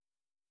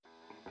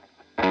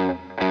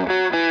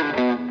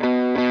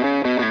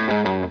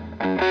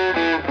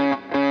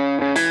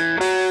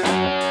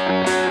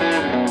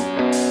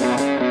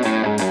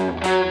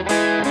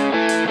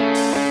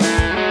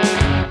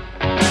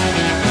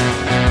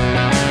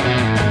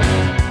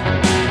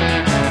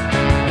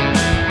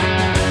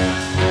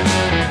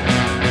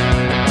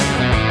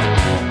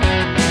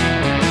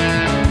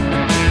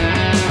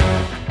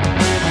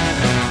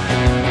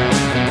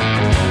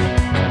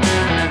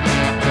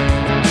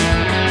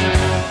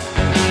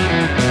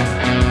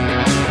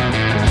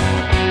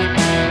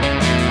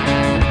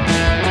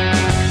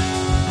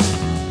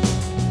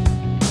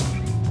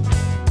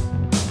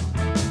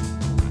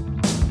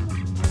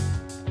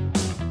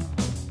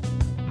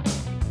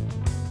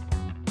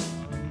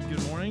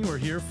morning. We're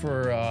here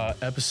for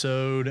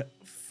episode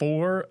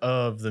 4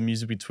 of The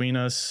Music Between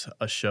Us,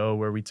 a show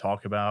where we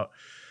talk about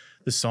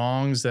the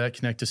songs that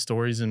connect to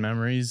stories and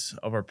memories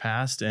of our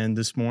past. And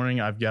this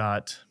morning, I've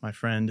got my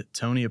friend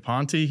Toni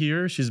Aponte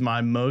here. She's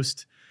my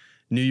most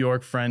New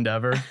York friend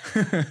ever.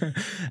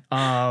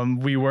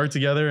 We worked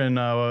together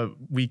and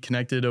we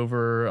connected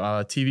over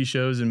TV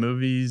shows and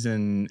movies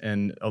and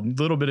a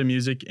little bit of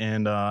music,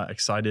 and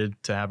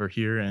excited to have her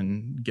here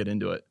and get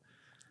into it.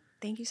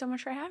 Thank you so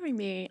much for having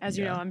me. As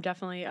you know, I'm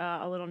definitely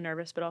a little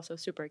nervous, but also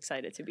super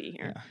excited to be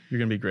here. Yeah, you're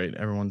going to be great.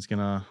 Everyone's going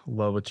to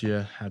love what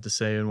you have to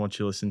say and what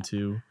you listen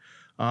to.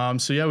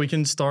 We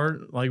can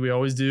start like we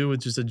always do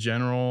with just a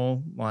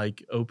general,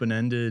 like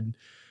open-ended,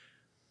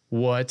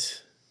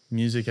 what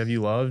music have you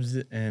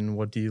loved and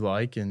what do you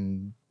like,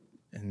 and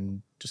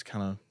just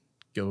kind of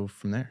go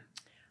from there.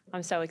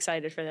 I'm so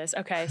excited for this.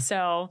 Okay,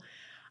 so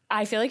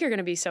I feel like you're going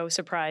to be so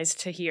surprised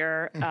to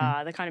hear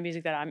the kind of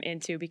music that I'm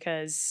into,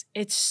 because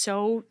it's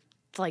so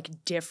like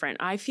different.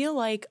 I feel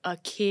like a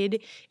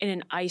kid in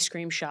an ice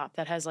cream shop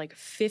that has like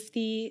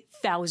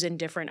 50,000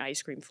 different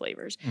ice cream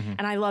flavors.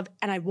 And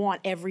I want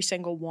every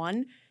single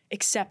one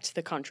except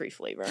the country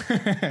flavor.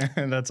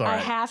 That's all right.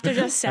 I have to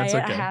just say it.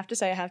 Okay.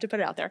 I have to put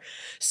it out there.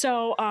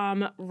 So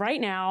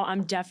right now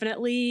I'm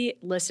definitely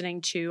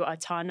listening to a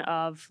ton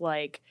of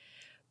like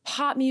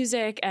pop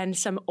music and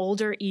some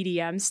older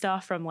EDM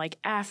stuff from like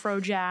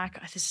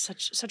Afrojack. This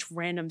is such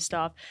random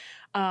stuff.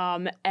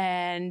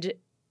 And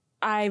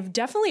I've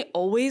definitely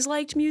always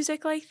liked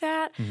music like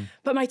that,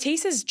 but my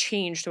taste has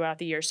changed throughout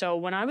the year. So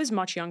when I was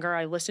much younger,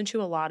 I listened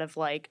to a lot of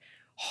like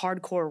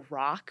hardcore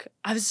rock.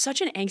 I was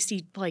such an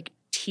angsty like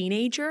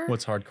teenager.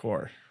 What's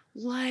hardcore?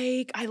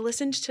 Like I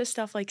listened to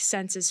stuff like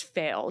Senses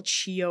Fail,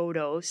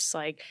 Chiodos,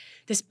 like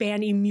this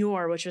band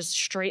Emmure, which was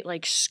straight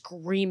like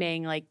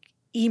screaming like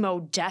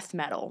emo death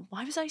metal.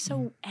 Why was I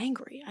so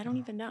angry? I don't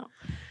even know.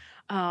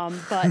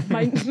 But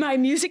my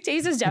music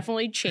taste has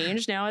definitely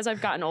changed now as I've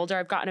gotten older.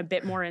 I've gotten a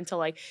bit more into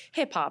like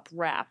hip hop,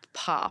 rap,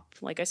 pop.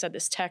 Like I said,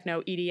 this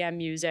techno, EDM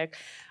music.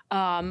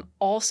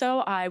 Also,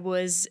 I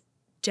was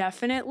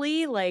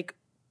definitely like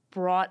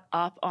brought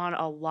up on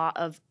a lot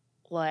of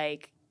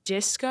like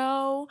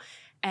disco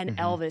and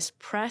Elvis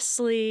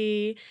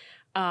Presley.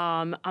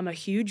 I'm a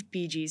huge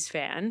Bee Gees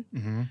fan,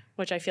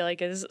 which I feel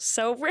like is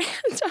so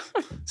random.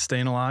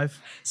 Staying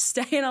Alive?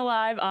 Staying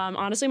Alive.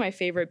 Honestly, my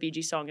favorite Bee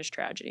Gees song is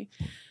Tragedy.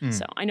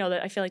 So I know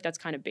that I feel like that's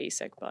kind of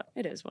basic, but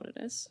it is what it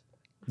is.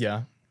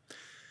 Yeah.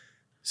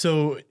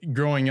 So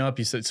growing up,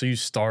 you said, so you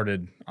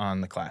started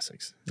on the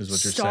classics, is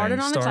what you're saying. Started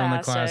on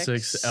the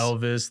classics,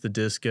 Elvis, the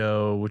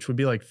disco, which would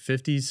be like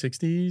 50s,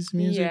 60s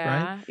music,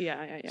 right?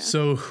 Yeah.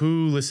 So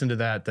who listened to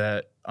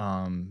that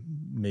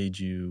made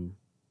you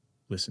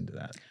listen to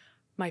that?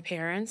 My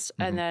parents,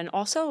 and then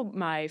also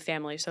my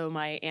family. So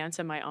my aunts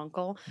and my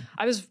uncle.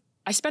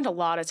 I spent a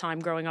lot of time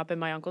growing up in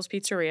my uncle's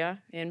pizzeria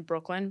in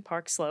Brooklyn,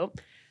 Park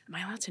Slope. Am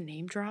I allowed to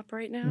name drop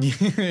right now?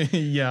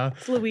 Yeah.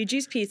 It's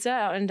Luigi's Pizza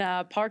out in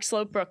Park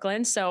Slope,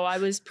 Brooklyn. So I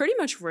was pretty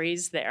much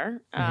raised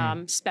there,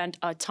 spent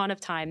a ton of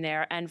time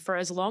there. And for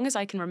as long as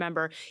I can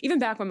remember, even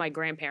back when my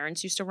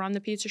grandparents used to run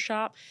the pizza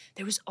shop,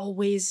 there was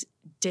always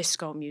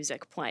disco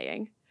music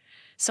playing.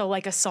 So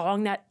like a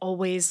song that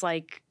always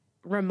like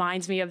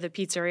reminds me of the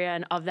pizzeria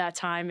and of that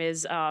time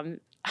is, I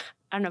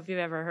don't know if you've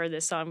ever heard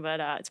this song, but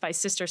it's by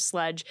Sister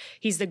Sledge.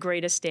 He's the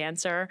Greatest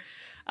Dancer.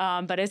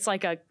 But it's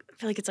like I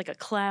feel like it's like a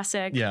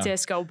classic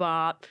disco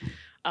bop.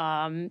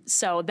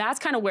 So that's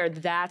kind of where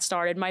that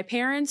started. My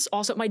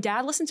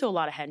dad listened to a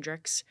lot of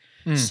Hendrix.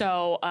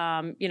 So,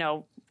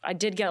 I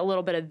did get a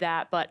little bit of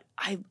that, but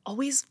I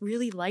always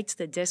really liked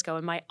the disco.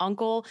 And my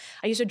uncle,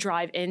 I used to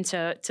drive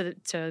into to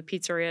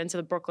pizzeria, into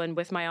the Brooklyn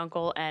with my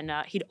uncle, and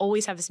he'd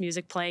always have this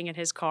music playing in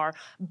his car,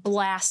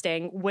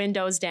 blasting,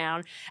 windows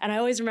down. And I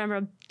always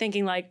remember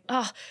thinking like,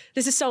 oh,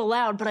 this is so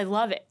loud, but I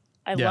love it.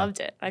 I loved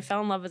it. I fell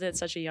in love with it at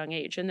such a young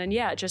age. And then,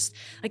 just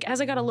like as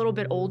I got a little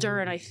bit older,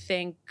 and I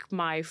think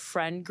my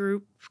friend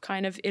group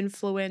kind of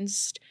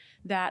influenced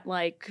that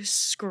like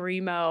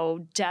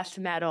screamo, death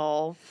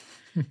metal,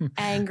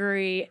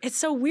 angry. It's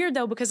so weird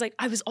though, because like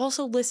I was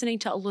also listening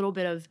to a little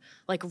bit of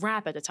like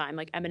rap at the time,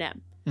 like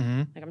Eminem.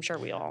 Like I'm sure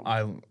we all.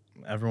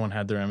 Everyone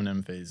had their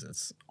Eminem phase.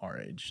 That's our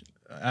age.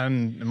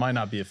 And it might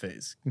not be a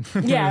phase.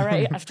 Yeah,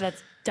 right.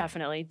 That's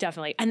definitely.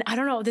 And I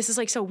don't know, this is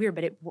like so weird,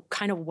 but it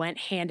kind of went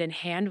hand in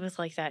hand with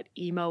like that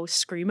emo,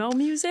 screamo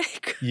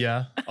music.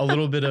 Yeah. A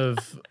little bit of,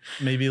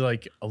 maybe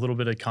like a little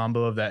bit of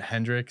combo of that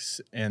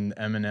Hendrix and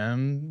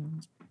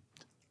Eminem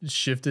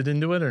shifted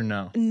into it, or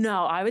no?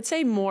 No, I would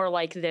say more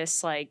like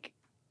this, like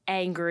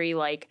angry,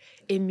 like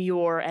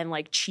Emmure and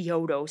like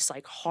Chiodos,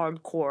 like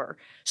hardcore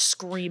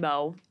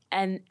screamo.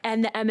 And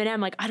the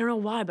Eminem, like, I don't know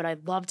why, but I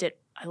loved it.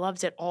 I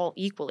loved it all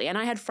equally. And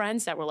I had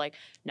friends that were like,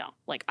 no,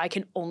 like I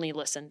can only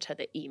listen to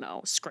the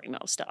emo,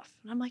 screamo stuff.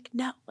 And I'm like,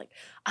 no, like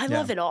I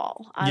love it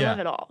all. I love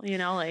it all,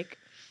 like.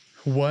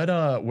 Where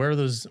are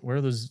those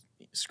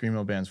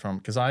screamo bands from?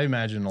 Because I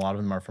imagine a lot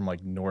of them are from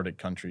like Nordic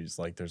countries.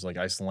 Like there's like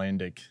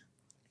Icelandic.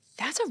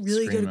 That's a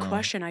really good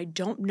question. I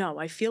don't know.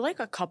 I feel like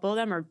a couple of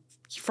them are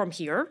from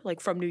here, like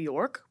from New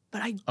York,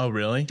 but I Oh,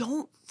 really?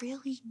 don't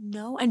really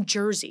know. And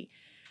Jersey.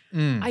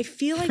 I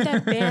feel like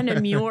that band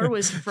Amur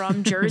was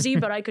from Jersey,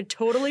 but I could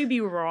totally be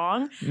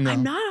wrong. No.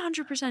 I'm not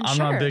 100% sure. I'm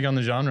not big on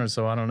the genre,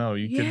 so I don't know.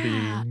 You could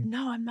be.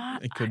 No, I'm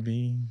not. It could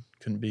be.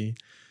 Couldn't be.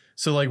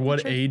 So, like,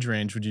 what age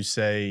range would you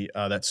say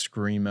that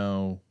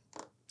screamo?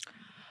 I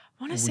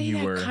want to say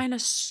that kind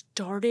of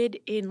started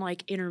in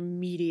like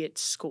intermediate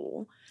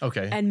school.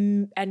 Okay.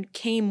 And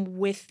came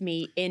with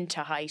me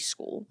into high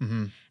school.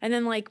 Mm-hmm. And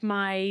then like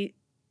my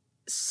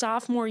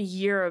sophomore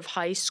year of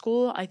high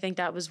school, I think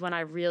that was when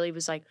I really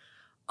was like,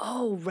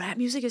 oh, rap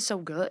music is so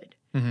good.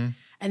 Mm-hmm.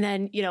 And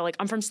then, you know, like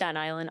I'm from Staten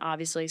Island,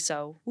 obviously.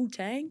 So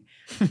Wu-Tang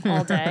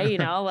all day, you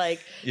know, like,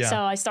 so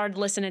I started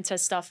listening to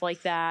stuff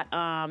like that.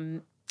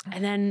 And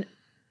then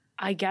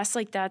I guess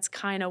like that's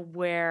kind of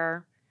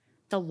where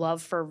the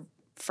love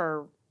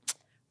for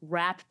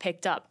rap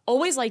picked up.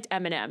 Always liked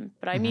Eminem,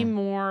 but I mean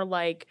more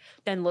like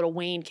then Lil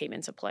Wayne came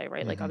into play,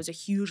 right? Like I was a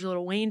huge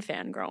Lil Wayne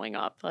fan growing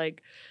up.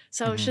 Like,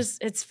 so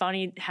it's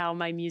funny how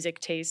my music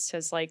taste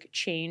has like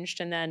changed.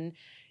 And then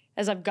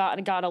as I've got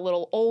a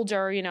little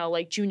older, you know,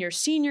 like junior,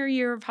 senior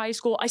year of high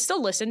school, I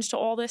still listened to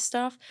all this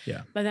stuff.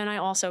 Yeah. But then I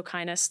also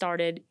kind of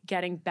started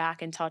getting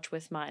back in touch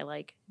with my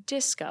like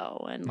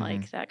disco and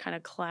like that kind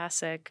of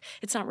classic.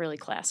 It's not really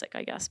classic,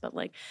 I guess, but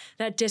like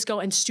that disco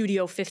and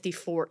Studio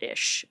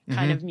 54-ish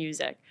kind of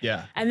music.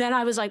 Yeah. And then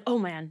I was like, oh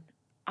man,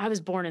 I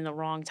was born in the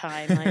wrong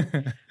time. Like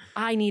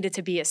I needed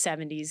to be a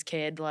 70s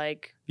kid.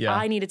 Like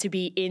I needed to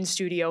be in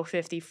Studio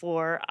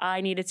 54.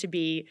 I needed to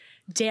be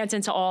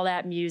dancing to all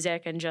that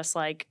music and just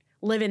like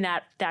living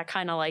that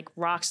kind of like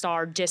rock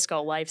star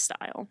disco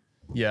lifestyle.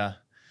 Yeah.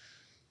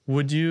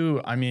 Would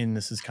you, I mean,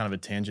 this is kind of a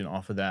tangent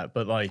off of that,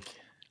 but like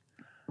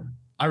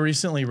I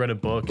recently read a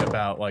book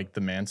about like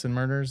the Manson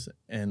murders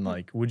and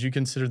like, would you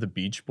consider the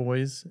Beach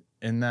Boys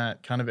in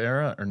that kind of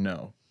era or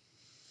no?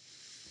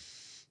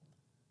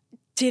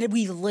 Did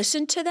we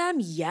listen to them?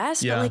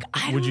 Yes. Yeah. But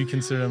like, would you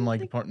consider them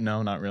like part?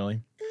 No, not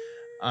really.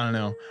 I don't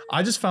know.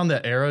 I just found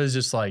that era is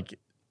just like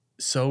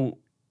so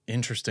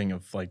interesting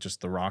of like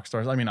just the rock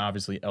stars. I mean,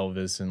 obviously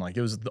Elvis and like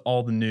it was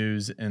all the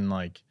news and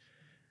like,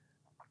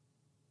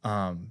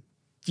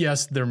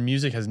 yes, their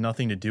music has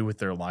nothing to do with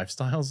their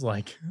lifestyles.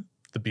 Like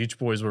the Beach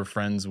Boys were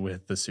friends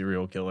with the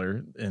serial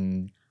killer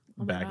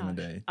back in the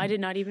day. I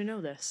did not even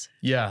know this.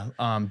 Yeah.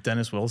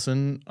 Dennis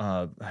Wilson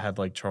had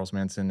like Charles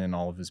Manson and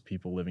all of his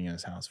people living in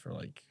his house for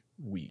like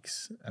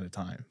weeks at a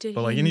time.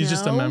 But like, and he's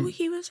just a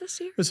he was a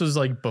serial. This was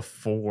like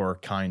before,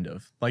 kind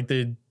of like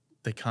they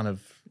kind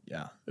of.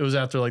 Yeah, it was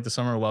after like the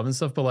Summer of Love and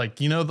stuff, but like,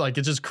 you know, like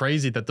it's just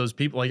crazy that those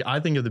people, like I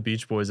think of the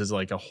Beach Boys as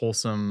like a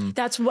wholesome.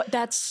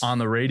 That's on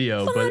the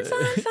radio, fun.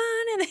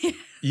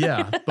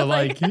 Yeah, but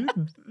like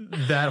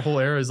that whole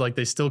era is like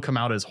they still come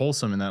out as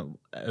wholesome and that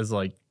as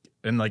like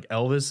and like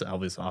Elvis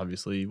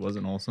obviously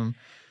wasn't wholesome.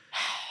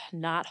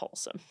 Not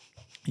wholesome.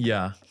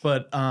 Yeah,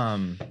 but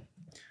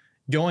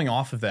going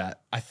off of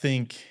that, I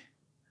think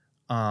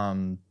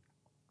what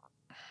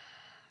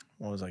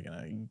was I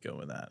gonna go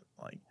with that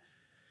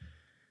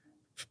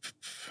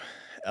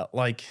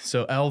like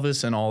so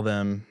Elvis and all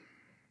them,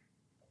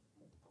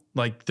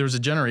 like there's a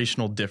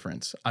generational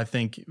difference. I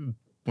think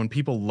when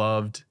people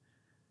loved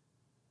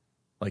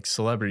like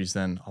celebrities,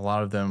 then a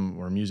lot of them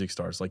were music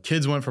stars. Like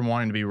kids went from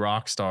wanting to be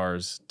rock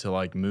stars to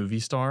like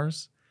movie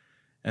stars.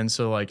 And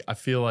so like I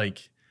feel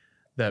like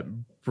that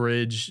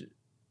bridge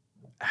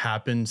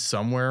happened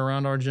somewhere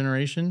around our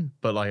generation,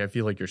 but like I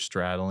feel like you're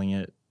straddling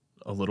it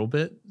a little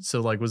bit.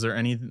 So like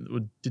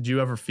did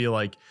you ever feel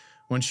like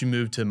once you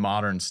moved to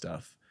modern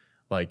stuff,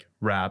 like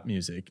rap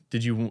music,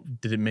 did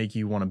it make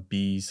you want to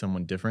be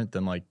someone different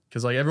than like,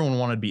 because like everyone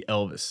wanted to be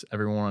Elvis,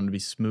 everyone wanted to be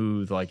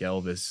smooth like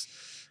Elvis,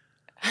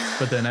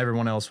 but then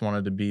everyone else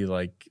wanted to be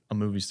like a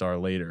movie star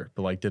later.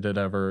 But like, did it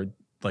ever,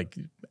 like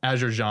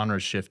as your genre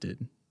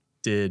shifted,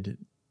 did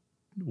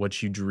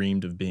what you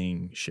dreamed of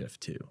being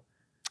shift to?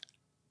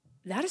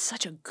 That is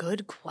such a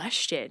good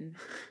question.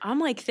 I'm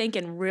like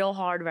thinking real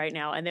hard right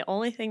now, and the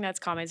only thing that's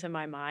coming to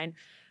my mind,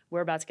 we're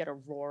about to get a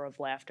roar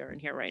of laughter in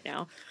here right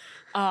now.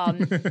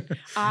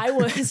 I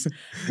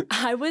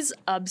was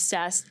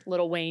obsessed,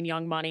 Lil Wayne,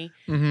 Young Money.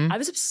 I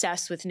was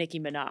obsessed with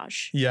Nicki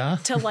Minaj. Yeah.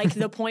 To like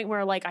the point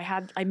where like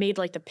I made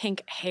like the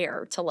pink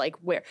hair to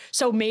like wear.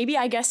 So maybe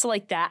I guess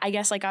like that. I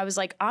guess like I was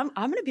like, I'm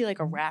gonna be like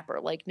a rapper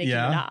like Nicki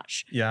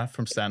Minaj. Yeah,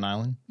 from Staten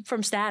Island.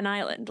 From Staten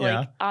Island.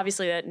 Like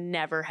obviously that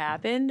never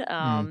happened.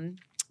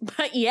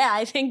 But yeah,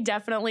 I think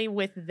definitely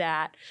with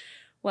that.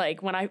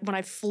 Like when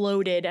I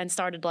floated and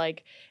started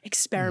like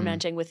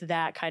experimenting with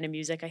that kind of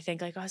music, I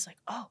think like I was like,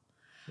 oh,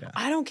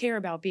 I don't care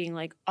about being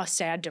like a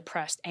sad,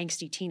 depressed,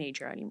 angsty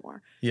teenager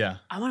anymore. Yeah.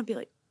 I want to be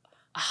like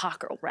a hot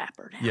girl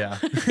rapper now. Yeah.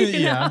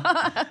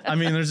 Yeah. I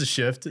mean, there's a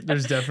shift.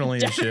 There's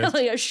definitely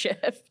a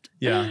shift.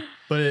 Yeah.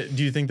 But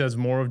do you think that's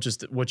more of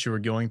just what you were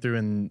going through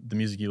and the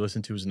music you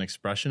listened to was an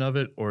expression of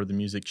it, or the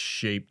music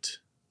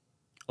shaped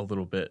a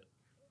little bit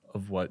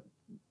of what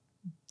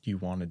you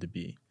wanted to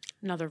be?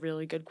 Another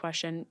really good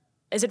question.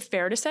 Is it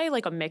fair to say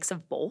like a mix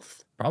of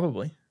both?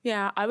 Probably.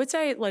 Yeah, I would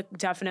say like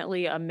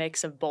definitely a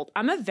mix of both.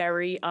 I'm a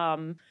very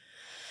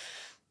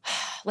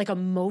like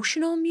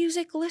emotional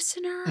music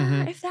listener,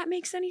 if that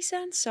makes any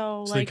sense.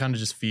 So they kind of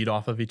just feed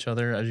off of each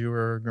other as you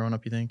were growing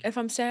up, you think? If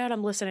I'm sad,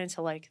 I'm listening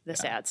to like the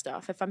sad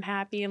stuff. If I'm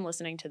happy, I'm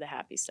listening to the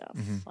happy stuff.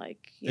 Like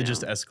it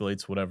just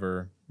escalates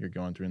whatever you're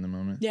going through in the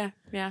moment. Yeah.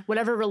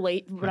 Whatever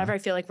I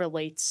feel like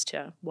relates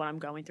to what I'm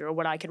going through or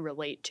what I can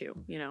relate to,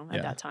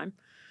 at that time.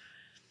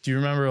 Do you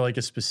remember like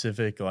a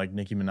specific like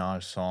Nicki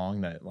Minaj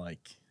song that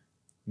like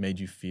made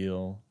you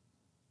feel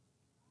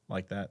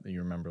like that you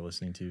remember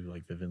listening to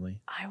like vividly?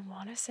 I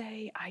want to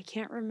say I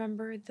can't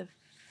remember the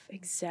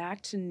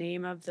exact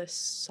name of the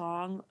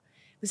song.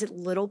 Was it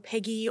Little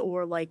Piggy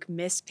or like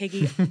Miss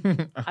Piggy?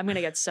 I'm going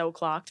to get so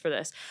clocked for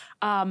this.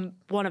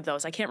 One of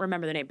those. I can't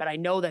remember the name, but I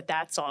know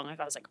that song, like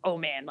I was like, oh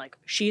man, like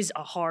she's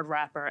a hard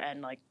rapper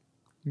and like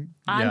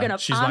I'm gonna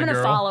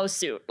follow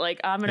suit.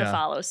 Like I'm gonna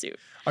follow suit.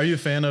 Are you a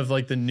fan of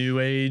like the new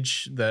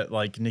age that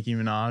like Nicki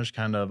Minaj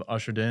kind of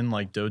ushered in,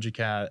 like Doja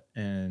Cat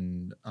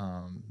and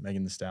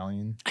Megan Thee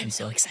Stallion? I'm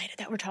so excited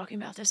that we're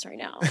talking about this right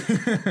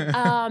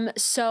now.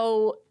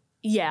 So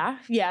yeah,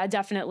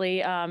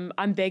 definitely.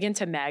 I'm big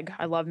into Meg.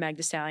 I love Meg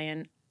Thee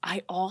Stallion.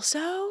 I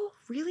also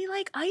really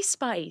like Ice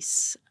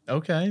Spice.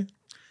 Okay,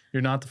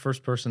 you're not the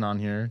first person on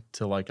here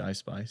to like Ice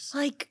Spice.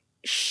 Like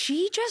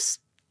she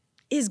just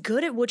is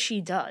good at what she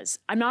does.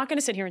 I'm not going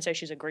to sit here and say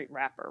she's a great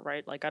rapper,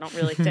 right? Like I don't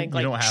really think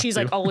like she's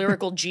like a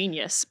lyrical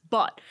genius,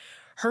 but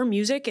her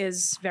music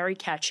is very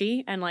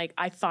catchy. And like,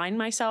 I find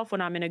myself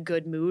when I'm in a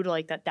good mood,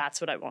 like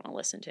that's what I want to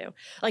listen to.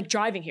 Like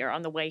driving here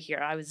on the way here,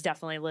 I was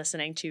definitely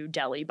listening to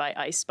Deli by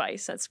Ice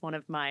Spice. That's one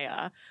of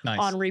my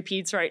on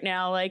repeats right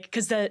now. Like,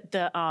 cause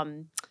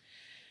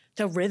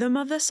the rhythm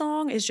of the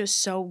song is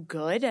just so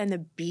good and the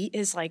beat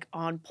is like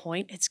on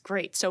point. It's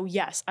great. So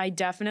yes, I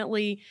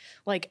definitely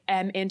like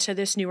am into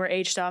this newer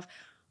age stuff.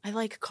 I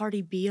like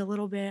Cardi B a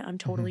little bit. I'm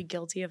totally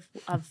guilty of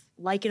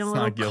liking a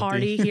little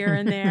Cardi here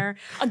and there.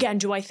 Again,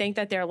 do I think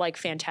that they're like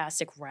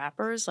fantastic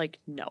rappers? Like,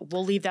 no.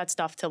 We'll leave that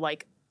stuff to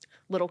like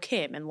Lil'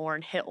 Kim and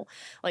Lauryn Hill.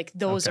 Like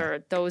those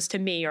to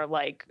me are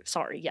like,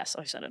 sorry, yes,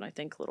 I said it. I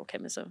think Lil'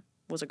 Kim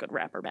was a good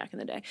rapper back in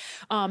the day.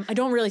 I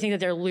don't really think that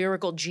they're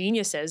lyrical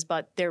geniuses,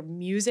 but their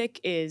music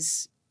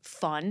is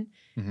fun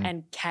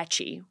and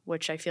catchy,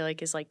 which I feel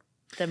like is like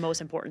the most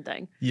important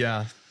thing.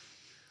 Yeah.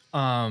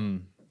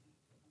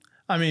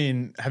 I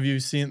mean, have you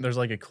seen, there's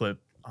like a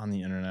clip on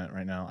the internet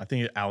right now. I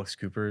think Alex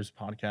Cooper's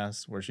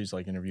podcast where she's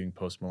like interviewing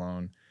Post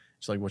Malone.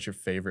 She's like, what's your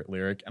favorite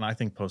lyric? And I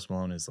think Post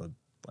Malone is a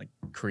like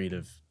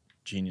creative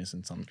genius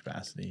in some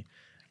capacity.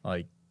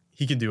 Like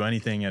he can do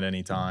anything at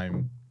any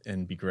time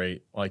and be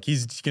great. Like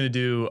he's going to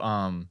do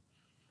a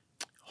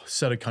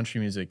set of country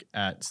music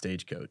at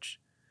Stagecoach,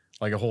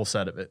 like a whole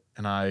set of it.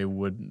 And I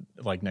would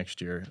like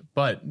next year,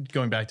 but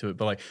going back to it,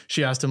 but like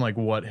she asked him like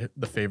what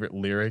the favorite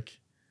lyric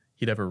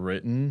he'd ever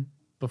written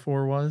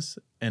before was.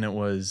 And it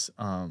was,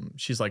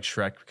 she's like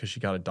Shrek because she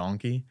got a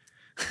donkey.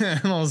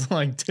 And I was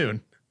like,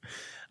 dude,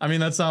 I mean,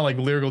 that's not like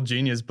lyrical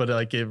genius, but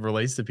like it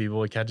relates to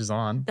people. It catches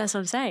on. That's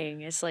what I'm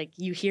saying. It's like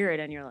you hear it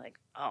and you're like,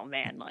 oh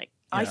man, like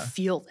I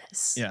feel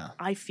this. Yeah.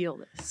 I feel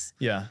this.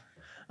 Yeah.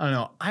 I don't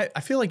know. I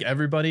feel like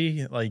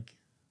everybody, like,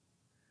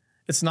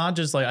 it's not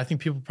just like, I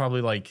think people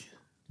probably like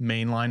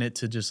mainline it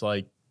to just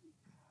like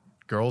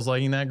girls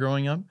liking that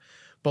growing up.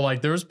 But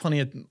like there was plenty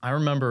of, I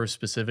remember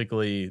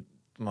specifically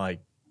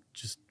like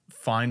just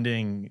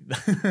finding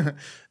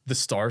the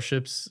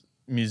Starships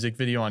music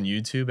video on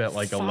YouTube at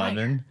like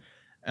 11.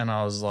 And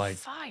I was like,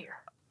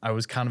 I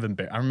was kind of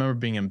embarrassed. I remember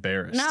being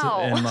embarrassed. No.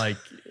 And like,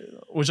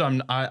 which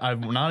I'm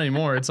not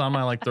anymore. It's on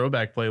my like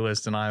throwback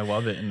playlist and I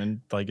love it. And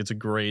then like, it's a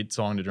great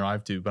song to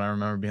drive to. But I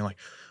remember being like,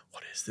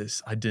 what is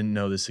this? I didn't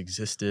know this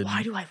existed.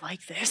 Why do I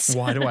like this?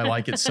 Why do I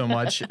like it so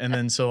much? And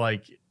then so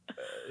like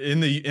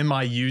in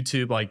my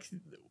YouTube, like,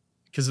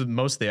 because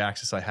most of the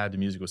access I had to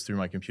music was through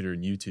my computer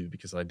and YouTube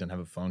because I didn't have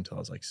a phone until I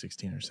was like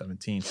 16 or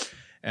 17.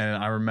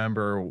 And I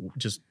remember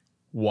just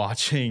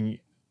watching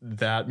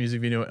that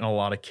music video and a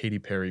lot of Katy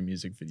Perry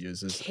music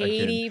videos as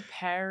Katy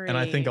Perry. And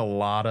I think a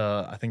lot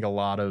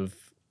of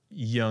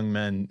young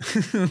men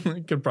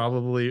could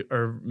probably,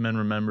 or men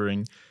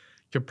remembering,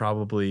 could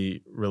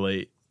probably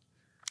relate.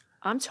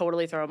 I'm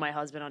totally throwing my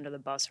husband under the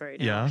bus right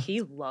now. Yeah.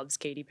 He loves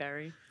Katy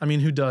Perry. I mean,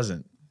 who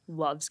doesn't?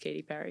 Loves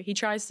Katy Perry. He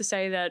tries to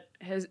say that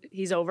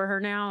he's over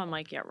her now. I'm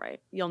like, yeah, right.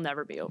 You'll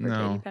never be over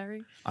Katy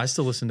Perry. I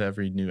still listen to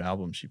every new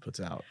album she puts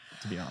out,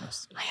 to be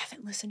honest. I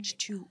haven't listened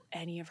to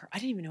any of her. I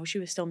didn't even know she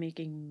was still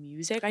making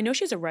music. I know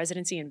she has a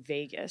residency in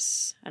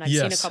Vegas, and I've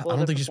seen a couple of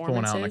her performances. I don't think she's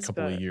pulling out in a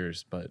couple of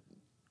years, but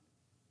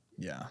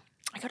yeah.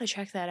 I gotta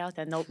check that out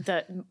then.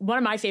 One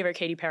of my favorite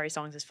Katy Perry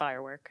songs is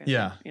Firework.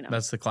 Yeah,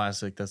 that's the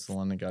classic. That's the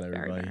one that got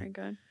everybody. Very, very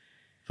good.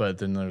 But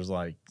then there's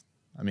like,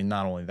 I mean,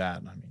 not only that,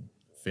 I mean,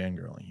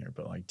 fangirling here,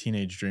 but like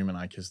Teenage Dream and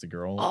I Kissed a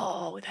Girl.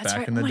 Oh, that's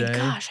right. Oh my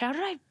gosh, how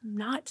did I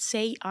not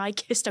say I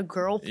Kissed a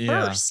Girl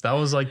first? That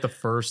was like the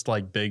first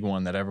like big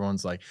one that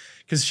everyone's like,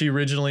 because she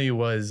originally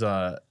was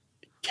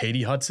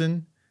Katie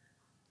Hudson.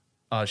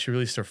 She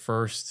released her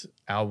first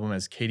album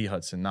as Katie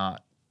Hudson,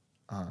 not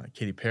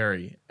Katy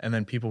Perry. And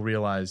then people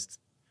realized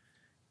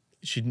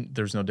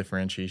there's no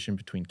differentiation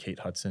between Kate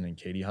Hudson and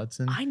Katie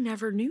Hudson. I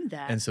never knew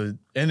that.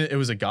 And it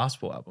was a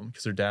gospel album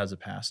because her dad's a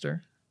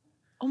pastor.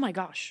 Oh my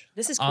gosh,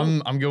 this is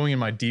cool. I'm going in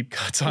my deep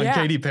cuts on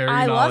Katy Perry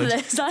I knowledge.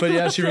 love this. But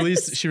yeah,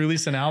 she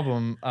released an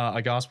album,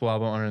 a gospel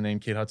album under the name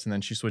Kate Hudson.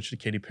 Then she switched to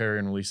Katy Perry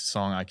and released the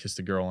song "I Kissed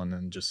a Girl," and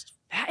then just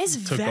that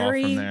is took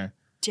very off from there.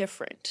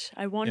 Different.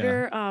 I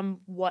wonder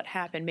what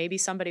happened. Maybe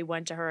somebody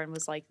went to her and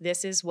was like,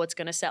 "This is what's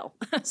gonna sell."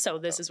 So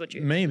this is what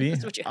you maybe. This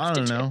is what you have I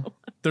don't to know. do.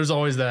 There's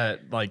always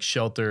that like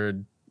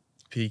sheltered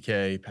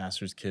PK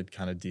pastor's kid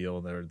kind of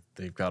deal.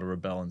 They've got to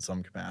rebel in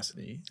some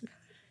capacity.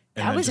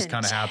 And That then was just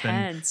kind of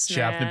happened. She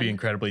happened to be man.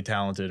 incredibly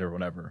talented or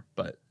whatever.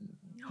 But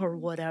Or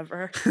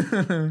whatever.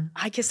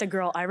 I Kissed a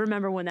Girl. I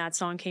remember when that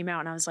song came out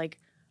and I was like,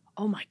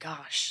 oh my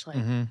gosh,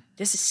 like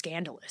this is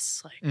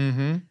scandalous.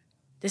 Like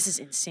this is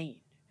insane.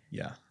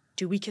 Yeah.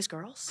 Do we kiss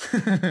girls?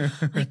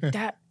 Like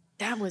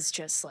that was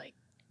just like,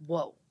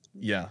 whoa.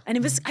 Yeah. And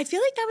I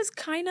feel like that was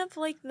kind of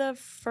like the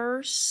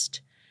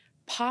first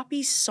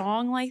poppy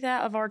song like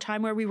that of our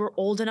time where we were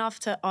old enough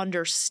to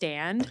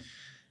understand.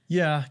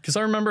 Yeah, because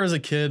I remember as a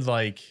kid,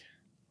 like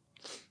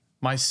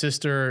my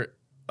sister,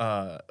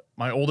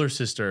 my older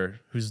sister,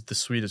 who's the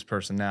sweetest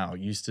person now,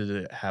 used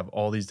to have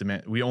all these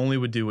demands. We only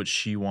would do what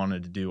she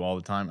wanted to do all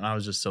the time. And I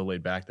was just so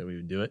laid back that we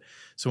would do it.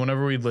 So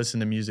whenever we'd listen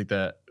to music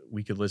that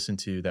we could listen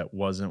to that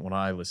wasn't what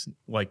I listened,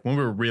 like when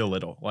we were real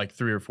little, like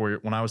 3 or 4,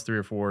 when I was 3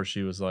 or 4,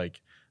 she was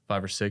like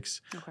 5 or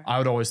 6. Okay. I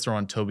would always throw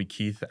on Toby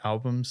Keith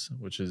albums,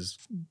 which is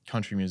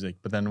country music.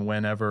 But then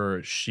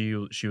whenever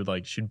she'd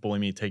bully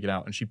me to take it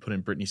out, and she put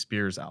in Britney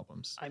Spears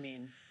albums. I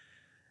mean,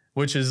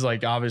 which is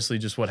like obviously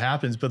just what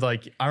happens. But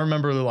like I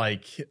remember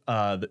like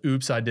the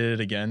 "Oops, I Did It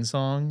Again"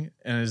 song,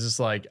 and it's just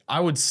like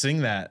I would sing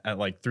that at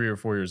like 3 or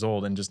 4 years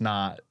old and just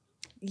not.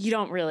 you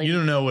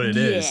don't know what it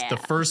is. The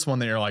first one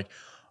that you're like,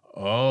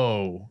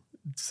 oh,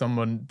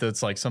 someone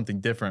that's like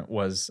something different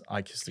was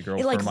 "I Kissed a Girl"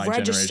 it like for my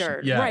registered.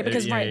 generation. Yeah, right,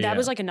 because that that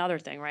was like another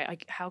thing, right?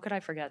 Like, how could I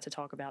forget to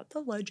talk about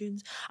the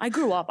legends? I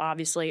grew up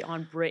obviously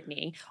on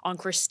Britney, on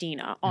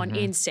Christina, on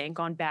NSYNC,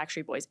 on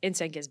Backstreet Boys.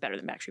 NSYNC is better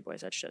than Backstreet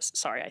Boys. That's just,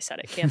 sorry I said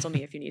it. Cancel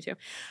me if you need to.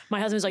 My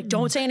husband's like,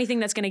 don't say anything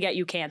that's going to get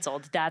you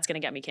canceled. That's going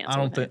to get me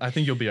canceled. I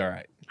think you'll be all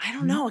right. I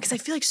don't know, because I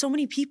feel like so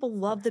many people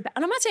love and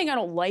I'm not saying I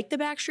don't like the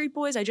Backstreet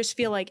Boys. I just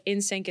feel like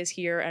NSYNC is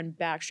here and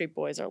Backstreet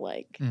Boys are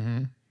like,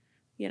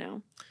 you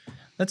know.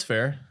 That's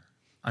fair.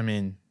 I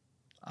mean,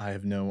 I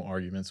have no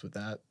arguments with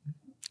that.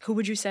 Who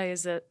would you say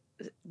is the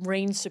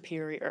reign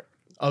superior?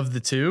 Of the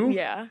two?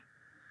 Yeah.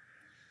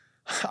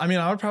 I mean,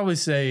 I would probably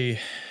say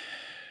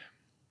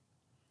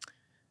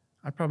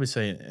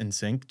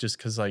NSYNC, just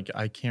because like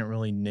I can't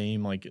really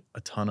name like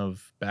a ton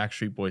of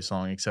Backstreet Boys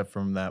song except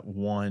from that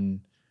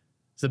one.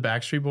 Is the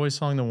Backstreet Boys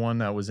song the one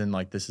that was in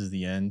like "This Is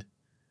the End"?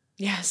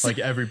 Yes. Like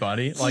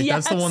Everybody. Like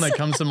that's the one that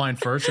comes to mind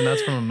first, and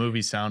that's from a movie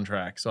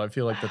soundtrack. So I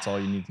feel like that's all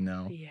you need to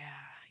know. Yeah.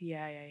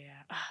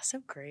 So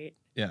great.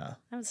 Yeah.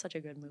 That was such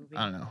a good movie.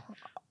 I don't know.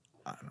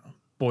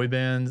 Boy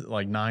bands,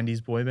 like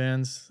 90s boy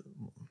bands,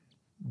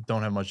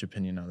 don't have much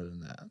opinion other than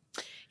that.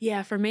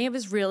 Yeah, for me it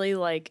was really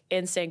like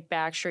NSYNC,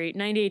 Backstreet,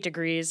 98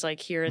 Degrees, like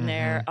here and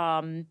there.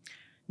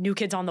 New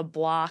Kids on the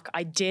Block.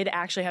 I did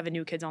actually have a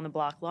New Kids on the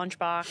Block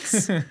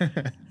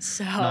lunchbox.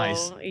 So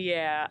nice.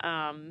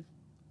 Yeah.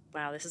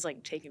 Wow, this is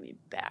like taking me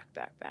back.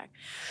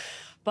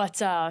 But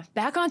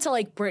back onto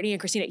like Britney and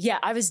Christina. Yeah,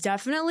 I was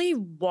definitely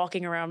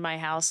walking around my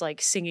house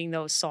like singing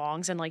those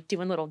songs and like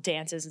doing little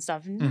dances and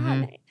stuff.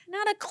 Not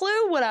a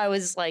clue what I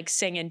was like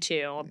singing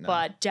to, no.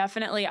 But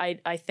definitely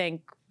I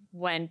think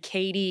when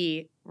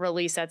Katie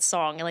released that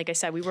song, and like I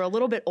said, we were a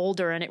little bit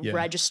older and it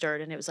registered,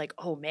 and it was like,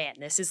 oh man,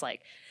 this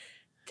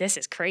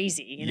is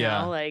crazy, you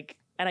know? Like,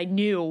 and I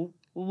knew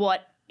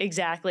what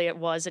exactly it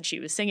was that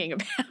she was singing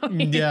about.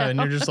 Yeah, and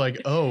you're just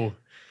like, oh,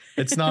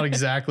 it's not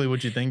exactly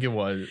what you think it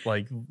was.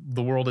 Like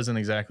the world isn't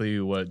exactly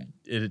what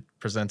it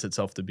presents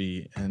itself to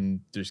be, and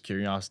there's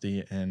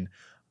curiosity. And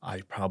I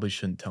probably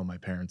shouldn't tell my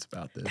parents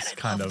about this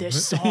kind of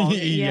this song.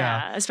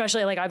 Yeah,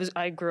 especially like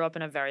I grew up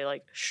in a very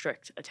like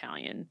strict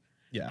Italian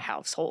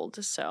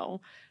household,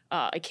 so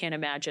I can't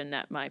imagine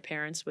that my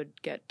parents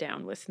would get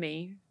down with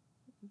me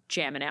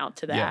jamming out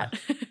to that.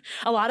 Yeah.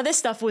 A lot of this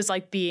stuff was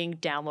like being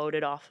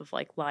downloaded off of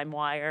like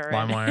LimeWire.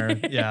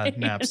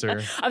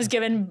 Napster. I was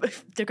given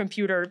the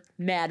computer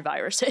mad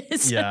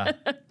viruses. Yeah.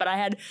 But I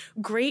had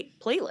great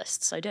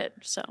playlists. I did.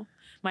 So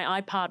my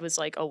iPod was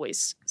like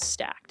always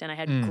stacked, and I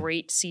had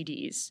great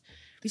CDs.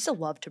 We used to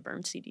love to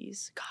burn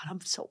CDs. God, I'm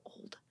so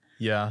old.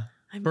 Yeah.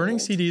 Burning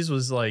old. CDs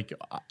was like,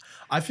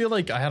 I feel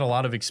like I had a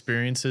lot of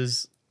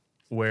experiences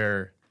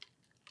where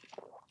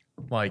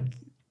like,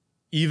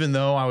 even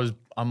though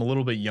I'm a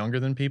little bit younger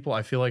than people,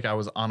 I feel like I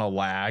was on a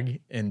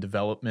lag in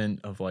development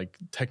of like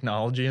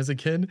technology as a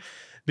kid,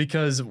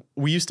 because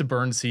we used to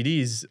burn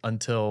CDs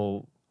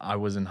until I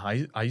was in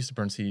I used to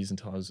burn CDs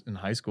until I was in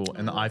high school,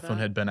 and the iPhone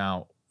had been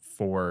out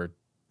for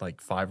like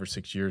 5 or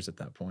 6 years at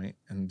that point,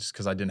 and just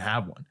because I didn't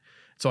have one.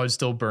 So I'd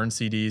still burn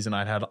CDs, and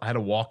I had a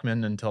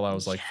Walkman until I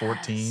was like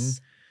 14,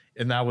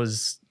 and that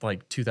was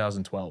like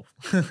 2012.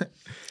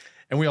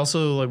 And we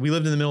also like we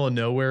lived in the middle of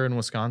nowhere in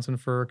Wisconsin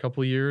for a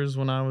couple of years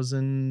when I was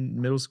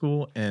in middle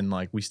school, and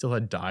like we still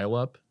had dial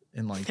up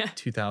in like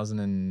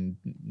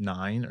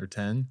 2009 or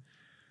 10.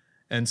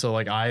 And so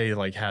like I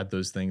like had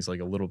those things like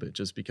a little bit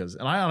just because,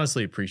 and I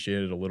honestly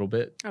appreciate it a little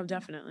bit. Oh,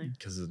 definitely.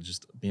 Because of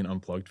just being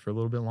unplugged for a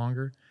little bit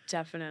longer.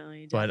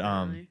 Definitely. But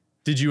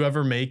did you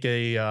ever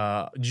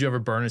did you ever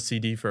burn a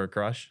CD for a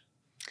crush?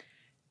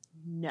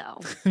 No.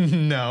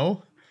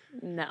 No.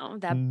 No,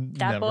 that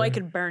Never. boy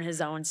could burn his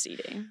own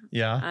CD.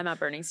 Yeah. I'm not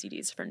burning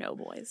CDs for no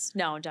boys.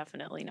 No,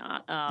 definitely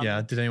not.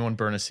 Yeah. Did anyone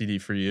burn a CD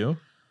for you?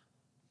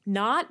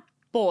 Not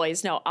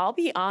boys. No, I'll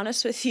be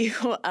honest with you.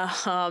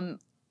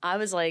 I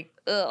was like,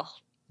 ugh.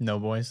 No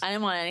boys. I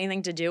didn't want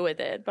anything to do with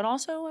it. But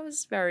also I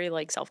was very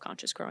like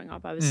self-conscious growing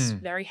up. I was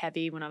very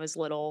heavy when I was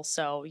little.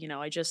 So, you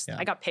know, I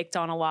got picked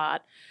on a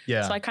lot.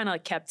 Yeah. So I kind of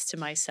like kept to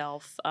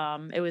myself.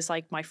 It was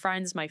like my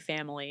friends, my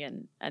family,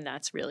 and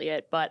that's really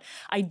it. But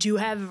I do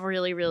have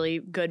really, really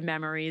good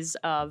memories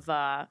of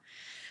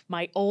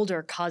my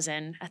older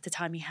cousin. At the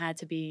time he had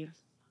to be,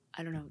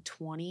 I don't know,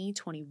 20,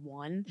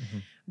 21,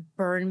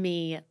 burn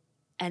me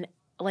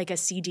like a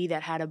CD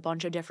that had a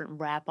bunch of different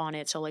rap on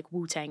it. So like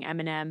Wu-Tang,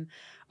 Eminem,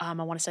 I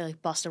want to say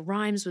like Busta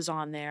Rhymes was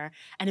on there,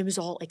 and it was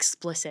all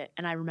explicit.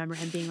 And I remember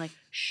him being like,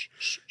 shh,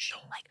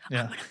 like,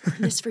 I'm going to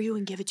burn this for you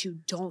and give it to you.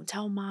 Don't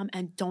tell mom,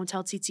 and don't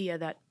tell Titia,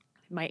 that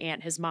my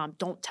aunt, his mom,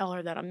 don't tell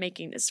her that I'm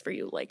making this for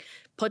you. Like,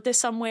 put this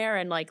somewhere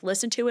and like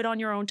listen to it on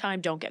your own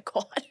time. Don't get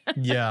caught.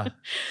 Yeah.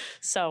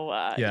 So,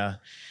 yeah.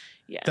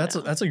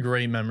 That's a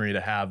great memory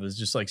to have, is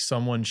just like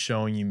someone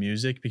showing you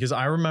music, because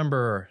I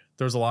remember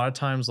there's a lot of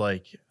times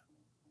like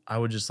I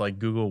would just like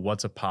Google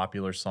what's a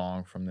popular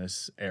song from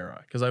this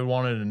era, because I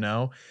wanted to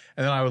know.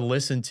 And then I would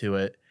listen to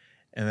it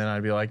and then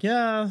I'd be like,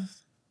 yeah,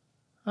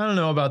 I don't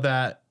know about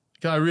that.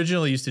 Because I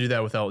originally used to do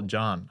that with Elton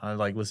John. I'd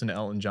like listen to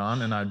Elton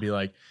John and I'd be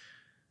like,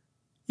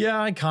 yeah,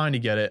 I kind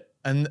of get it.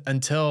 And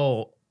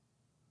until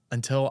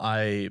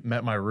I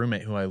met my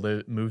roommate who I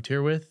moved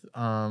here with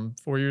 4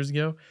 years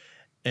ago.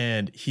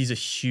 And he's a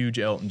huge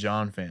Elton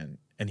John fan.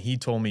 And he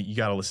told me, you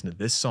got to listen to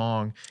this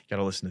song. You got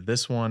to listen to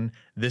this one.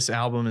 This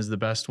album is the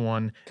best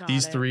one.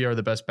 These three are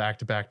the best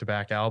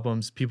back-to-back-to-back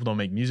albums. People don't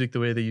make music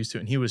the way they used to.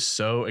 And he was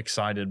so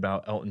excited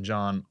about Elton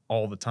John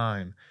all the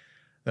time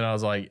that I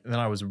was like, then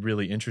I was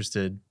really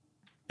interested.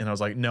 And I was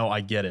like, no,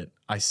 I get it.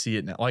 I see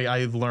it now. Like,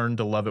 I've learned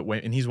to love it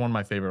way. And he's one of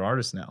my favorite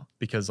artists now,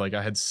 because like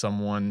I had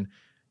someone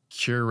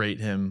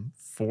curate him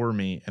for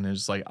me. And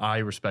it's like, I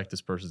respect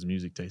this person's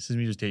music taste. His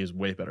music taste is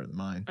way better than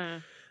mine.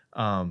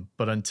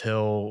 But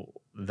until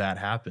that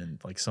happened,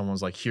 like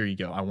someone's like, here you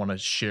go, I want to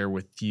share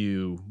with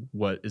you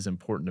what is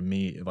important to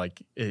me.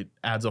 Like, it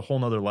adds a whole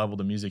nother level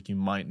to music you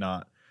might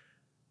not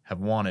have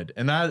wanted.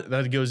 And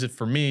that goes it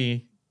for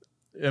me.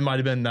 That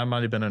might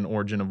have been an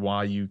origin of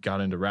why you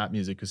got into rap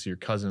music, because your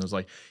cousin was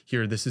like,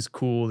 here, this is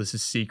cool, this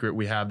is secret,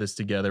 we have this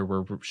together,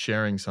 we're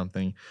sharing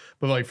something.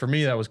 But like for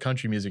me, that was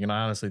country music. And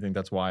I honestly think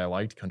that's why I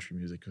liked country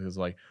music, because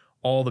like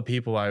all the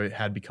people I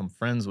had become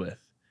friends with,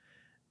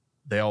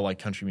 they all like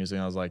country music.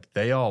 And I was like,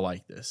 they all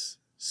like this,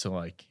 so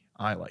like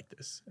I like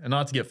this. And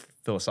not to get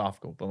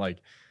philosophical, but like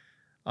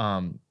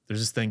there's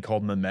this thing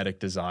called mimetic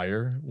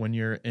desire when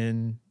you're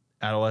in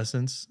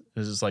adolescence.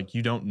 It's just like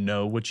you don't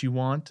know what you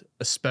want,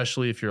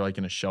 especially if you're like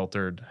in a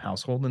sheltered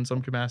household in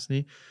some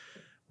capacity,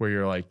 where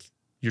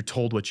you're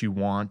told what you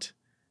want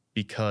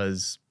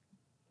because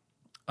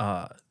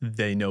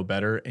they know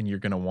better, and you're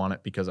gonna want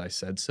it because I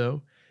said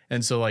so.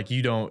 And so like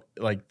you don't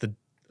like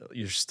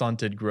your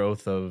stunted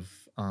growth of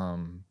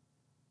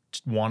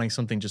just wanting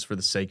something just for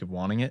the sake of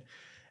wanting it.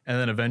 And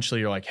then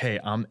eventually you're like, hey,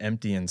 I'm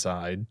empty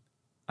inside.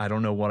 I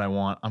don't know what I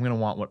want. I'm going to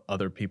want what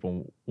other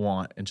people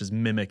want, and just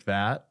mimic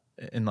that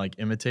and like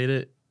imitate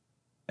it.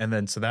 And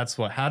then, so that's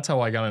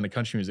how I got into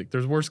country music.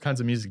 There's worse kinds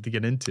of music to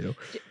get into,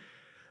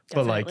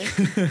 but like,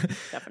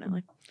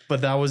 definitely. But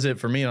that was it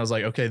for me. And I was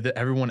like, okay,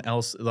 everyone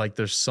else, like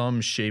there's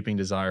some shaping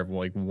desire of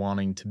like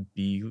wanting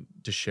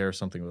to share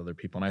something with other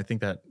people. And I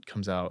think that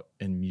comes out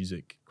in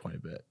music quite a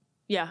bit.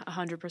 Yeah,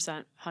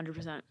 100%.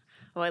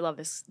 Oh, I love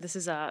this. This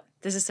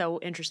is so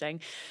interesting.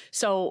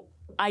 So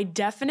I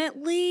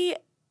definitely,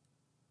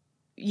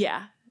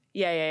 yeah.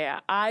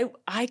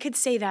 I could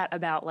say that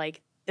about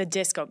like the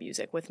disco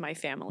music with my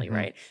family,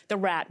 right? The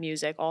rap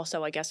music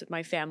also, I guess, with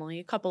my family,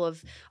 a couple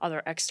of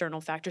other external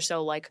factors.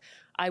 So like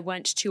I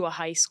went to a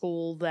high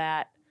school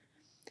that,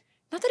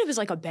 not that it was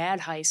like a bad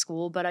high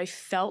school, but I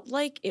felt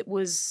like it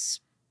was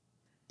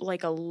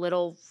like a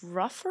little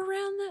rough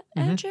around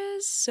the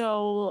edges.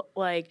 So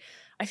like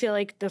I feel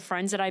like the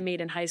friends that I made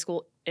in high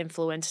school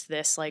influenced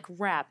this like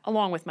rap,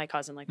 along with my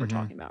cousin, like we're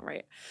talking about,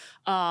 right?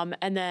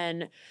 And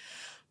then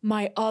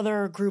my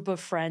other group of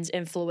friends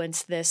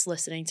influenced this,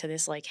 listening to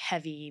this like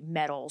heavy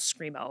metal,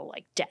 screamo,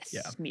 like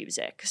death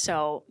music.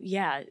 So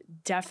yeah,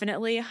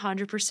 definitely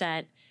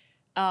 100%.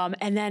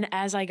 And then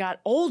as I got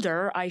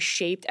older, I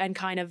shaped and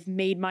kind of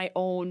made my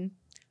own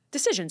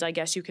decisions, I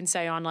guess you can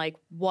say, on like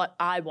what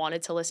I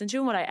wanted to listen to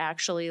and what I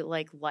actually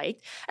liked. And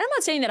I'm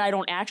not saying that I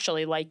don't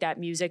actually like that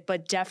music,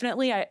 but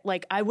definitely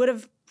I would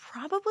have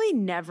probably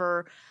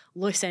never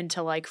listened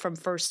to like From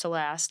First to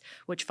Last,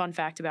 which fun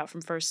fact about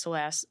From First to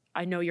Last,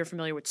 I know you're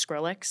familiar with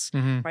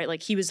Skrillex, right?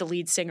 Like he was the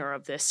lead singer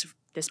of this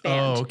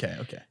band. Oh, okay.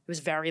 It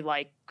was very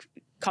like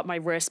cut my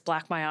wrist,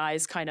 black my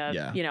eyes kind of,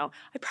 Yeah. you know.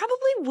 I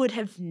probably would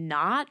have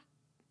not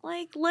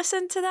like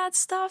listened to that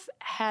stuff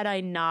had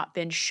I not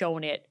been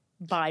shown it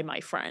by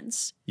my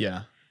friends.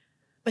 Yeah.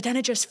 But then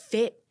it just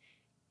fit.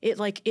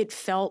 It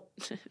felt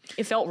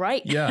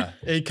right. Yeah.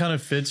 It kind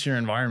of fits your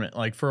environment.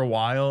 Like for a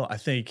while, I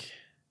think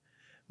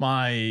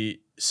my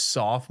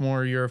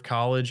sophomore year of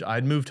college,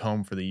 I'd moved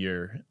home for the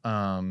year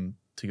to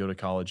go to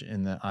college,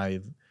 and that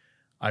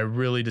I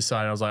really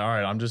decided, I was like, all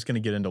right, I'm just going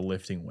to get into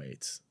lifting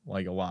weights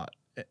like a lot.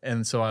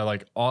 And so I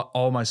like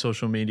all my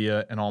social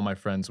media and all my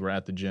friends were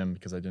at the gym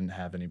because I didn't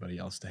have anybody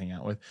else to hang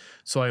out with.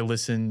 So I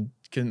listened,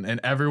 and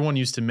everyone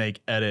used to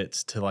make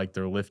edits to like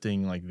their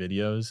lifting like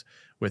videos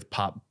with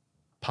Pop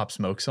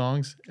Smoke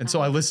songs. And so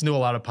I listened to a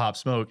lot of Pop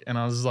Smoke, and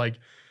I was like,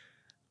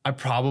 I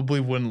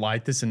probably wouldn't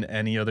like this in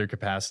any other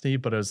capacity,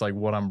 but it was like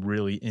what I'm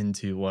really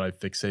into, what I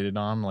fixated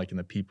on, like in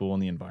the people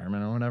and the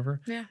environment or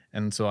whatever. Yeah.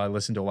 And so I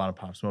listened to a lot of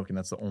Pop Smoke, and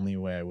that's the only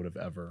way I would have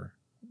ever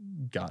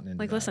gotten into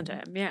like that. listen to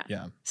him. Yeah.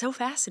 Yeah. So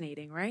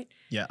fascinating, right?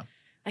 Yeah.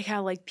 Like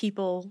how like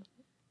people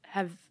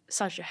have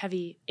such a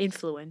heavy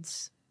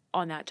influence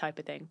on that type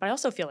of thing. But I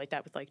also feel like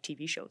that with like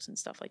TV shows and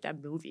stuff like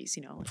that, movies,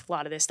 you know, like a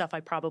lot of this stuff I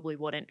probably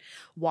wouldn't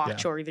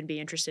watch or even be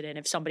interested in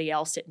if somebody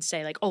else didn't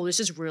say like, oh, this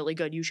is really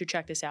good, you should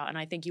check this out. And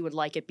I think you would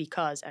like it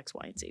because X,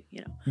 Y, and Z, you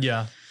know?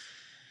 Yeah.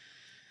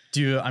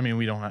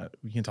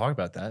 We can talk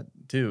about that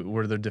too.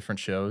 Were there different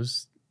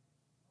shows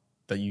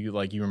that you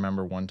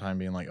remember one time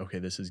being like, okay,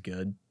 this is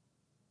good,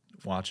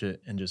 watch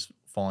it, and just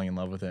falling in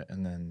love with it,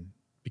 and then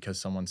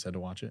because someone said to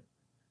watch it?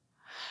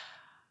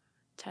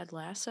 Ted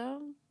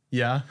Lasso?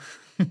 Yeah.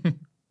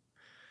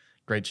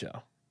 Great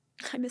show.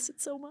 I miss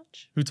it so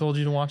much. Who told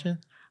you to watch it?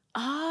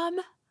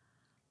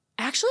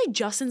 Actually,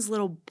 Justin's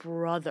little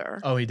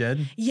brother. Oh, he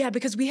did? Yeah,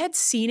 because we had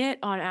seen it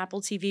on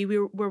Apple TV. We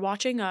were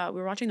watching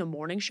the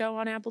morning show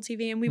on Apple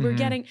TV, and we were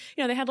getting,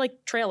 you know, they had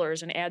like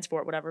trailers and ads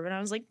for it, whatever. But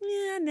I was like,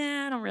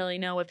 nah, I don't really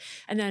know if.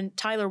 And then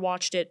Tyler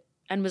watched it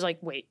and was like,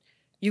 wait,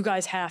 you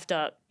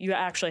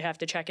actually have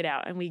to check it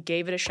out. And we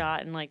gave it a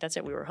shot, and like that's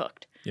it, we were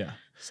hooked. Yeah.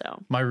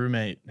 So my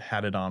roommate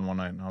had it on one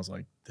night, and I was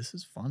like, this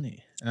is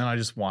funny. And then I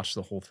just watched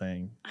the whole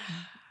thing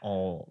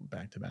all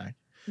back to back.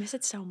 I miss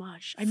it so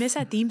much. I miss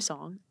that theme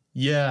song.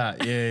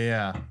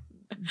 Yeah.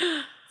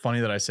 Funny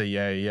that I say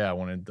yeah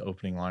when the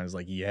opening line is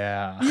like,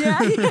 yeah. Yeah.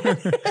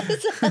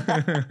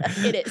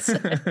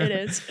 It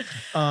is.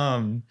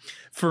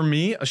 For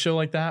me, a show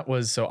like that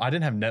was, so I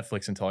didn't have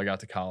Netflix until I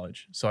got to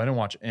college. So I didn't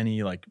watch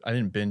any, I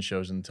didn't binge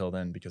shows until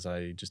then because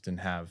I just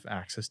didn't have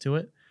access to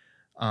it.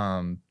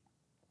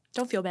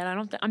 Don't feel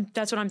bad.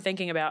 That's what I'm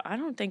thinking about. I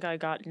don't think I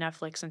got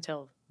Netflix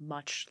until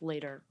much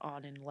later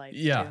on in life.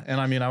 Yeah. Too. And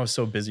I mean, I was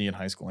so busy in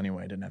high school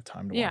anyway. I didn't have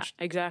time to watch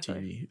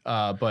exactly.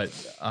 TV.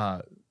 But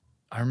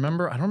I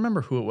don't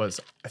remember who it was.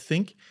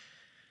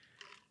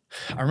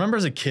 I remember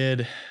as a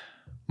kid,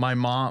 my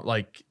mom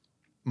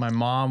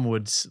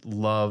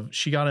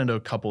she got into a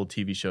couple of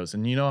TV shows.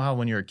 And you know how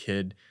when you're a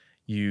kid,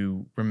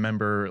 you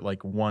remember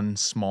like one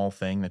small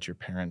thing that your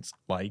parents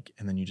like,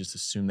 and then you just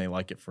assume they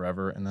like it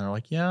forever. And they're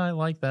like, yeah, I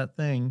like that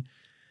thing,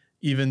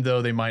 even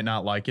though they might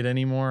not like it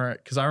anymore.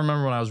 Because I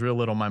remember when I was real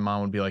little, my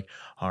mom would be like,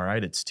 all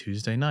right, it's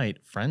Tuesday night,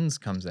 Friends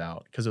comes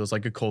out, because it was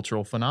like a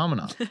cultural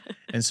phenomenon.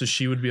 And so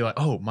she would be like,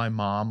 oh, my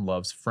mom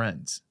loves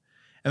Friends.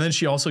 And then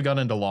she also got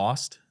into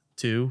Lost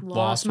too.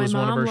 Lost was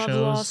one of her shows. My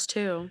mom loved Lost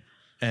too.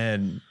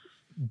 And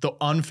the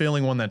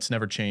unfailing one that's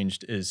never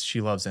changed is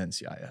she loves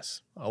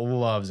NCIS.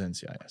 Loves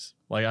NCIS.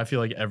 Like I feel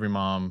like every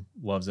mom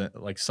loves it.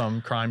 Like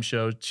some crime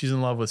show, she's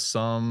in love with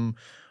some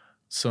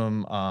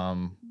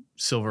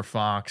Silver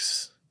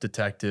Fox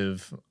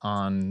detective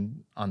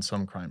on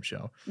some crime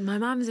show. My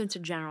mom's into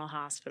General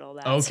Hospital.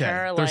 That's okay,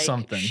 her. There's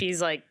something.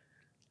 She's like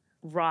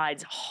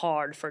rides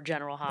hard for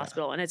General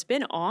Hospital, and it's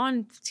been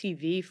on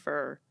TV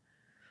for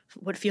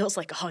what feels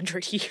like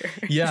 100 years.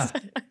 Yeah,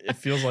 it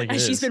feels like it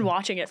is. She's been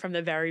watching it from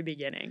the very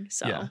beginning.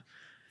 So, yeah.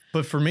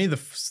 But for me,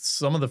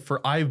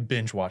 I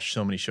binge watched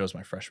so many shows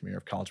my freshman year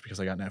of college because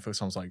I got Netflix.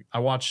 I was like,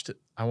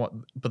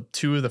 but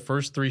two of the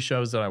first three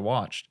shows that I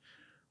watched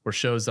were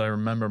shows that I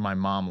remember my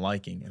mom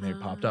liking, and they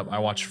popped up. I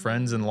watched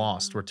Friends and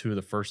Lost were two of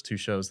the first two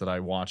shows that I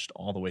watched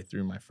all the way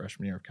through my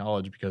freshman year of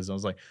college because I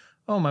was like,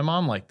 oh, my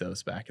mom liked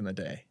those back in the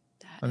day.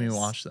 Let me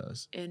watch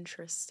those.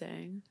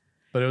 Interesting.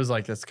 But it was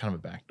like, that's kind of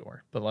a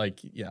backdoor. But like,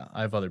 yeah,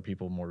 I have other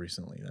people more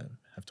recently that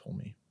have told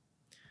me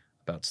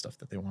about stuff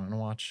that they wanted to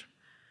watch.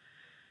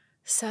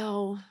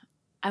 So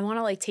I want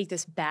to like take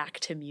this back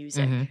to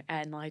music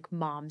and like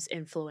moms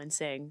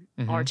influencing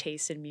our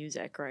taste in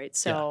music, right?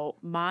 So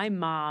my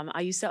mom,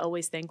 I used to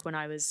always think when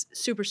I was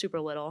super,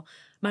 super little,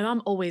 my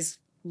mom always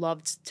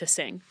loved to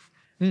sing.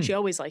 She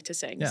always liked to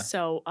sing. Yeah.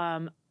 So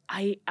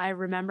I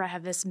remember I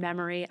have this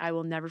memory, I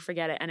will never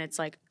forget it. And it's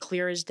like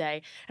clear as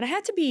day. And I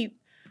had to be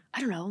I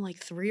don't know, like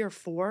 3 or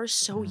 4,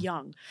 so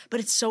young, but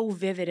it's so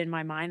vivid in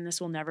my mind. This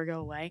will never go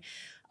away.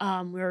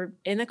 We were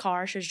in the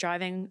car. She was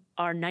driving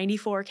our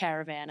 94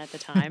 Caravan at the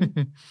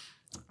time.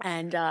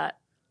 And are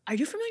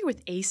you familiar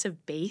with Ace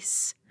of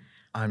Base?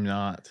 I'm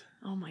not.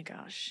 Oh my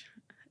gosh.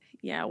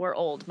 Yeah, we're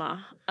old, Ma.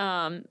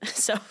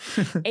 So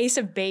Ace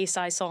of Base,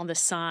 I saw the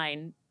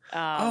sign.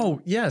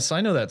 Oh, yes,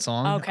 I know that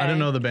song. Okay. I didn't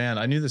know the band.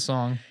 I knew the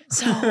song.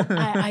 So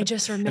I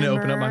just remember. And it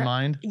opened up my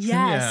mind?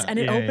 Yes, and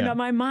it opened yeah. up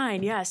my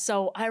mind. Yes.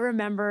 So I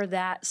remember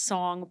that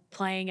song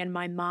playing and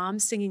my mom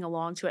singing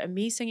along to it and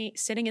me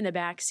sitting in the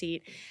back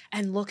seat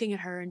and looking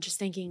at her and just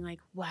thinking like,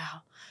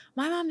 wow,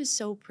 my mom is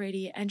so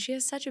pretty and she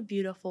has such a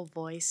beautiful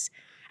voice.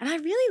 And I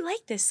really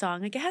like this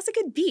song. Like, it has a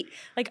good beat.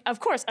 Like,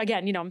 of course,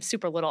 again, you know, I'm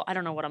super little. I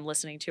don't know what I'm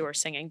listening to or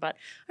singing, but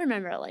I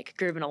remember, like,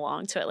 grooving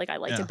along to it. Like, I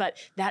liked it. But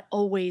that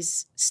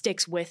always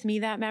sticks with me,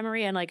 that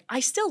memory. And, like, I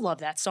still love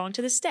that song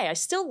to this day. I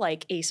still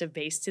like Ace of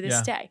Base to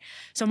this day.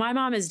 So my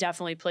mom has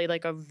definitely played,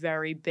 like, a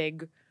very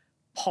big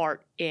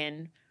part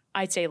in,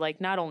 I'd say, like,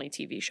 not only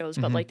TV shows,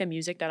 but, like, the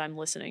music that I'm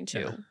listening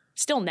to.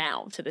 Still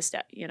now to this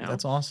day, you know.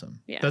 That's awesome.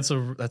 Yeah.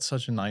 That's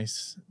such a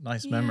nice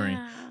memory.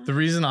 The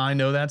reason I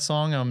know that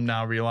song, I'm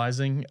now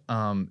realizing,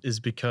 is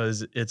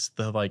because it's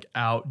the like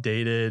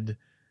outdated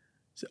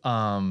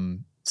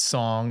song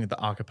the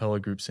a cappella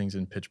group sings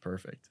in Pitch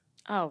Perfect.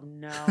 Oh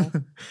no.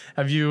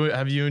 Have you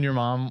and your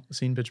mom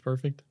seen Pitch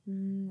Perfect?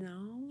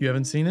 No. You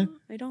haven't seen it?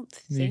 I don't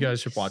think you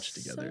guys should watch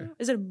it together. So.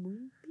 Is it a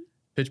movie?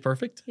 Pitch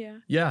Perfect? Yeah.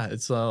 Yeah,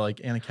 it's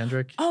like Anna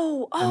Kendrick.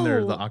 Oh. And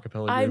they're the a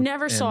cappella group. I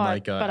never saw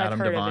like, it, but Adam I've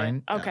heard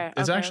Devine. of it. Okay.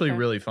 Yeah. It's actually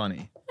really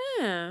funny.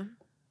 Yeah.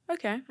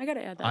 Okay. I got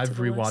to add that I've to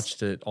the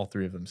rewatched list. it, all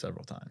 3 of them,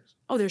 several times.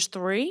 Oh, there's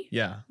 3?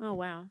 Yeah. Oh,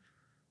 wow.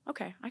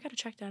 Okay. I got to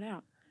check that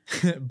out.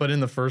 But in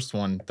the first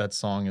one, that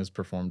song is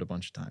performed a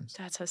bunch of times.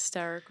 That's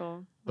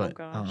hysterical. But, oh,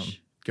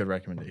 gosh. Good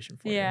recommendation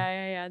for you.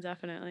 Yeah,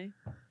 definitely.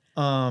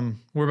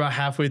 We're about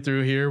halfway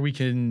through here. We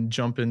can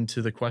jump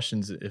into the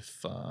questions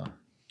if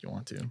you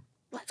want to.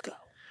 Let's go.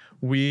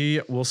 We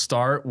will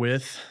start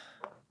with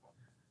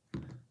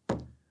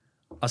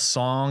a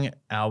song,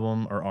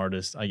 album, or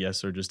artist, I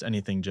guess, or just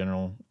anything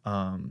general.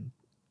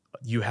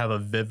 You have a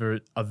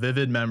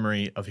vivid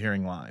memory of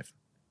hearing live.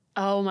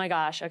 Oh my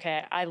gosh.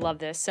 Okay. I love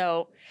this.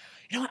 So,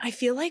 you know what? I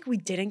feel like we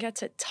didn't get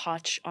to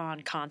touch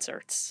on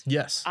concerts.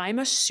 Yes. I'm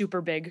a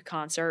super big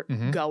concert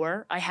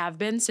goer. I have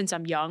been since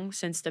I'm young,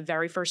 since the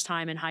very first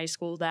time in high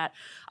school that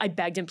I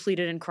begged and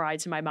pleaded and cried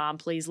to my mom,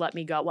 please let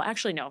me go. Well,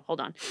 actually, no, hold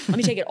on. Let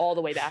me take it all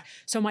the way back.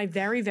 So my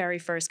very, very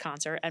first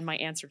concert and my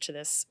answer to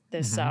this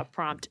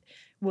prompt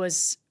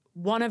was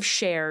one of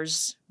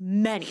Cher's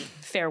many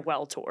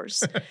farewell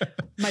tours.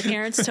 My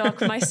parents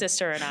took my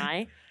sister and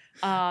I.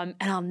 And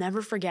I'll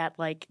never forget,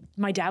 like,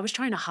 my dad was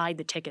trying to hide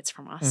the tickets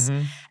from us.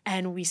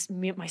 And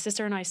my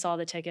sister and I saw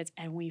the tickets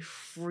and we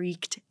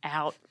freaked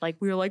out. Like,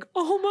 we were like,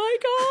 oh my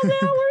God,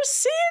 now we're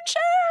seeing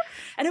Cher.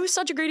 And it was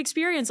such a great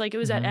experience. Like, it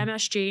was at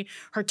MSG.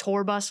 Her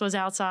tour bus was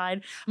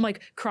outside. I'm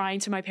like crying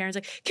to my parents,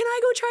 like, can I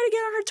go try to get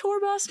on her tour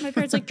bus? My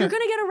parents like, you're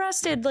going to get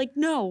arrested. Like,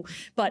 no.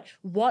 But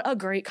what a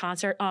great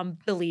concert.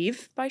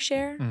 Believe by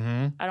Cher.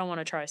 I don't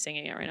want to try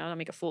singing it right now. I'll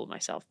make a fool of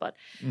myself. But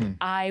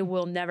I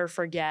will never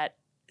forget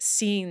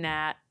seeing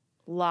that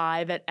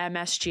live at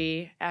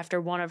MSG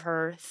after one of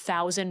her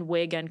 1,000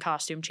 wig and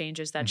costume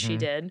changes that she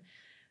did.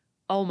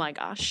 Oh my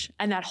gosh.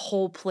 And that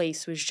whole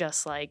place was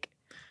just like,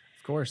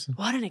 of course,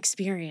 what an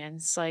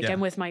experience. Like,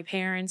 and with my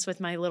parents, with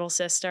my little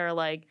sister,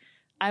 like,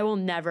 I will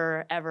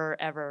never, ever,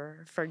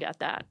 ever forget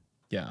that.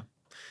 Yeah.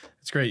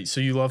 It's great. So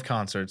you love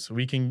concerts.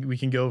 We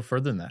can go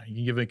further than that. You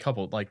can give it a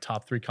couple, like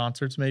top 3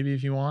 concerts maybe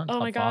if you want. Oh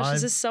top my gosh, 5.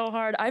 this is so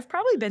hard. I've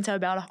probably been to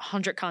about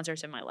 100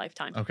 concerts in my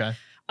lifetime. Okay.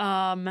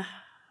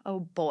 Oh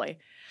boy.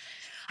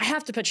 I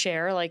have to put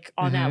Cher like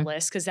on that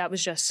list because that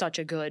was just such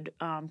a good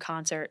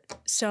concert.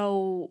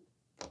 So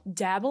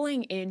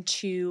dabbling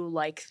into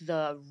like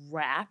the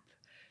rap,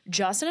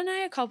 Justin and I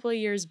a couple of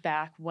years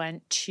back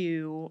went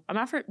to,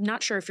 I'm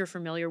not sure if you're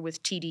familiar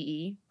with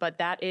TDE, but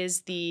that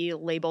is the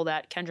label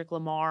that Kendrick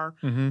Lamar,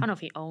 I don't know if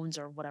he owns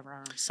or whatever, I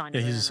don't know, signed.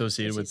 Yeah, he's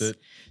associated with it.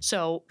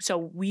 So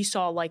we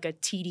saw like a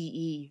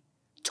TDE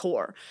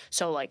tour.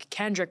 So like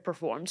Kendrick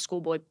performed,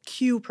 Schoolboy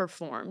Q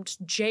performed,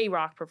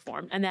 J-Rock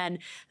performed, and then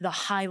the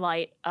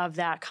highlight of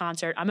that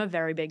concert, I'm a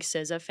very big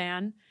SZA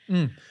fan.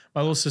 My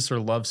little sister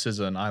loves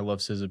SZA, and I love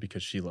SZA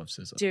because she loves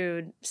SZA.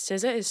 Dude,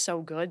 SZA is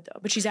so good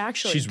though, but she's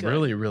good.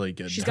 Really, really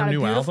good. She's Her got a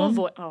new beautiful album?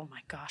 voice. Oh my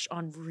gosh,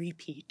 on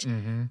repeat.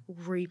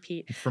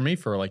 Repeat. For me,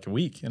 for like a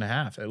week and a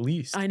half at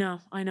least. I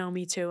know,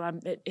 me too.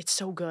 It's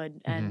so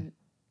good, and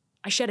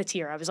I shed a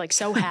tear. I was like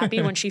so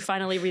happy when she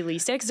finally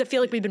released it because I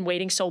feel like we've been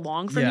waiting so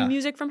long for new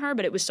music from her,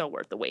 but it was so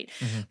worth the wait.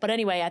 But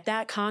anyway, at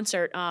that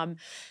concert,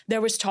 there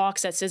was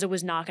talks that SZA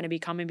was not going to be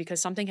coming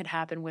because something had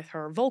happened with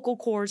her vocal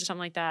cords or something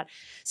like that.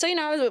 So, you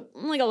know, I was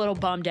like a little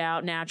bummed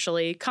out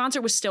naturally.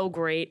 Concert was still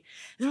great.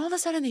 And then all of a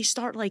sudden they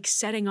start like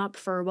setting up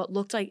for what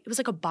looked like, it was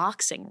like a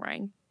boxing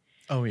ring.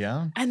 Oh,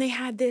 yeah? And they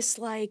had this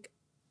like,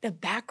 the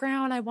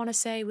background I want to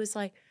say was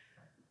like,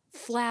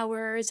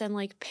 flowers and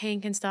like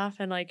pink and stuff.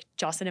 And like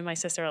Justin and my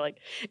sister are like,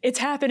 it's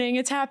happening,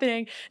 it's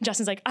happening. And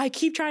Justin's like, I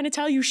keep trying to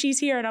tell you she's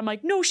here. And I'm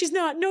like, no, she's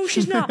not. No,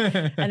 she's not.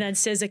 And then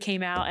SZA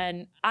came out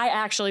and I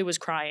actually was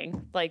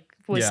crying, like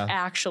was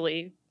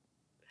actually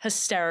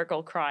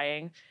hysterical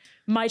crying.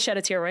 Might shed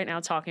a tear right now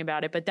talking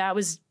about it, but that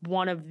was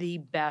one of the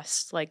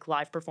best like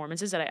live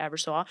performances that I ever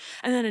saw.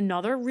 And then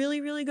another really,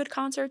 really good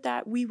concert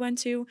that we went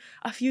to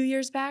a few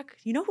years back.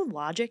 You know who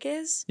Logic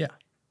is? Yeah.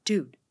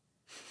 Dude.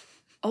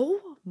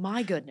 Oh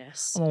my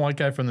goodness. I'm a white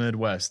guy from the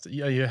Midwest.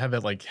 Yeah, you have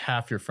it like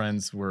half your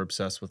friends were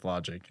obsessed with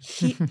Logic.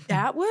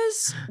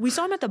 We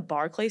saw him at the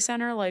Barclays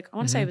Center. Like, I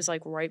want to say it was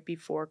like right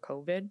before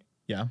COVID.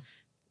 Yeah.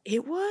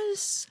 It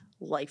was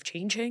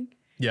life-changing.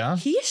 Yeah.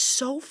 He is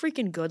so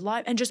freaking good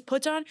live and just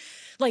puts on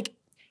like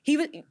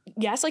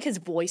yes, like his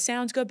voice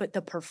sounds good, but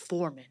the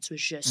performance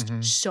was just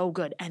so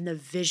good. And the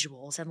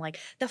visuals and like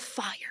the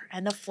fire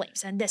and the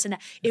flames and this and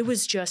that. It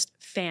was just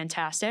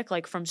fantastic,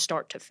 like from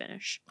start to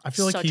finish. I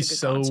feel like his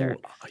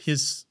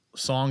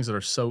songs that are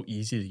so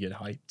easy to get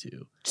hyped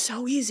to.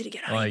 So easy to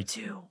get hyped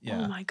to.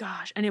 Yeah. Oh my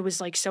gosh. And it was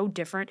like so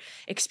different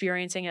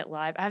experiencing it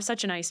live. I have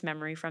such a nice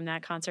memory from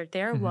that concert.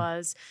 There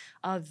was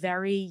a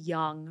very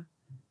young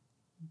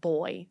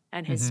boy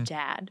and his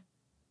dad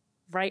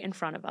right in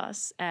front of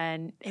us,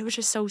 and it was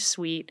just so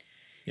sweet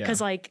because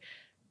like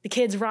the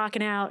kid's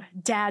rocking out,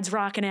 dad's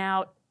rocking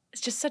out. It's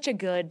just such a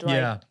good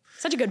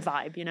such a good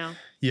vibe, you know.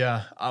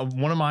 Yeah,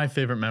 one of my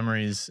favorite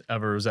memories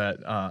ever was at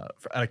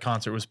a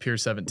concert was Pier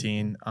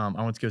 17. I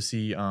went to go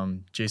see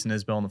Jason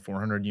Isbell and the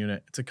 400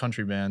 Unit. It's a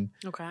country band.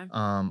 Okay.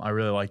 I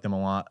really like them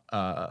a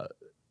lot.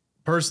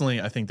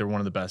 Personally, I think they're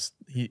one of the best.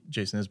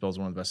 Jason Isbell is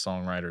one of the best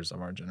songwriters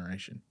of our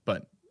generation.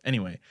 But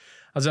anyway,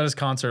 I was at his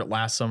concert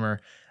last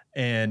summer,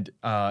 and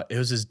it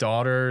was his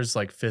daughter's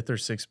like 5th or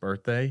 6th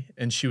birthday,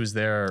 and she was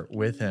there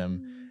with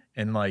him.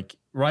 And like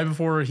right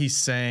before he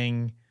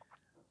sang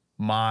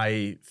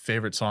my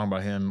favorite song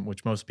by him,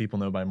 which most people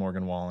know by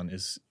Morgan Wallen,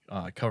 is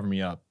Cover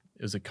Me Up.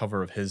 It was a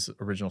cover of his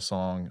original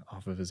song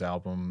off of his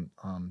album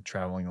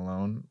Traveling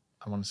Alone,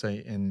 I want to say,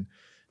 in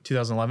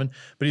 2011.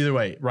 But either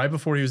way, right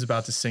before he was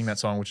about to sing that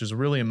song, which is a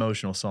really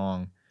emotional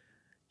song,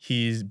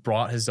 he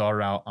brought his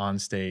daughter out on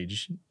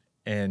stage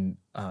and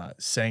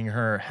sang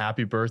her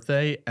happy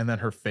birthday and then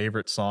her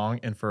favorite song.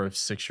 And for a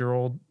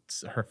 6-year-old,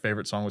 her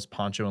favorite song was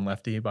Poncho and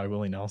Lefty by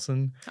Willie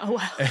Nelson. Oh,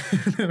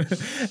 wow.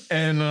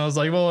 And I was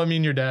like, well, I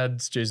mean, your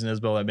dad's Jason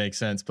Isbell, that makes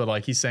sense. But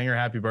like he sang her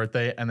happy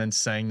birthday and then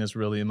sang this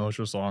really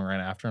emotional song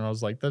right after. And I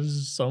was like, that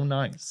is so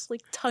nice. It's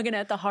like tugging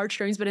at the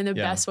heartstrings, but in the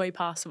best way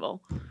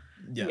possible.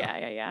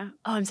 Yeah.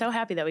 Oh, I'm so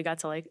happy that we got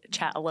to like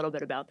chat a little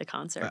bit about the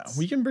concerts.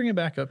 We can bring it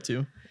back up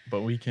too,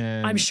 but we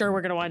can. I'm sure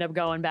we're going to wind up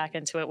going back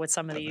into it with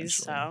some of these.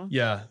 So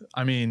yeah,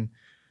 I mean,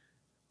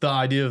 the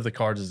idea of the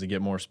cards is to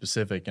get more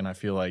specific, and I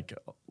feel like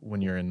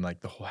when you're in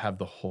like have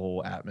the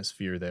whole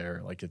atmosphere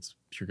there, like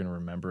you're going to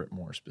remember it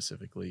more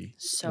specifically.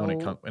 So when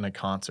it comes in a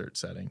concert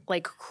setting,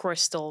 like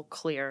crystal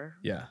clear.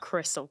 Yeah,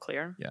 crystal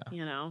clear. Yeah,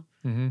 you know,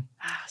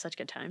 such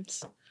good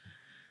times.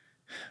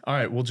 All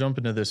right, we'll jump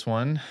into this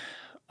one.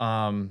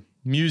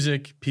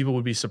 Music people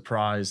would be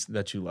surprised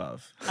that you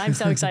love. I'm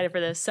so excited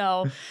for this.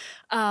 So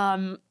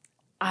I'm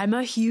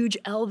a huge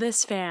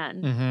Elvis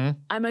fan.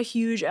 I'm a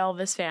huge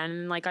Elvis fan.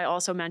 And like I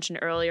also mentioned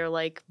earlier,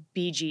 like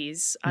Bee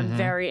Gees. I'm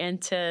very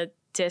into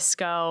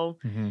disco.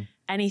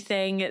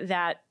 Anything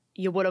that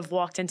you would have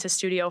walked into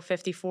Studio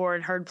 54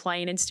 and heard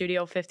playing in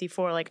Studio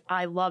 54. Like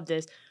I love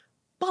this.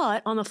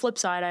 But on the flip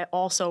side, I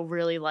also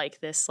really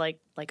like this, like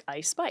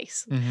Ice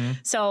Spice.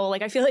 So,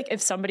 like, I feel like if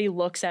somebody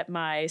looks at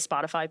my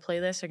Spotify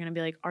playlist, they're gonna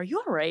be like, "Are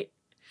you all right?"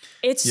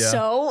 It's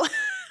so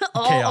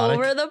all chaotic,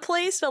 over the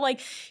place, but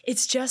like,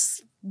 it's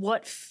just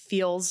what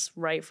feels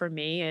right for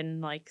me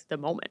in like the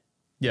moment.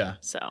 Yeah.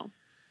 So,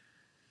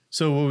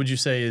 what would you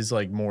say is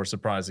like more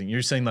surprising?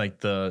 You're saying like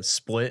the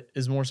split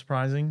is more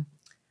surprising.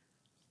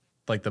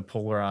 Like the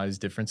polarized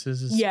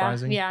differences is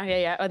surprising.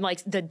 Yeah, and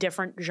like the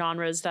different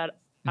genres that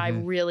I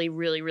really,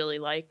 really, really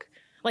like.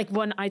 Like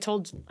when I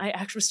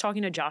actually was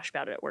talking to Josh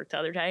about it at work the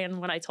other day, and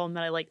when I told him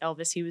that I like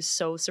Elvis, he was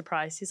so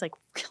surprised. He's like,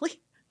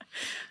 really?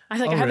 I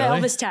was like, I have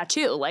an Elvis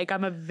tattoo. Like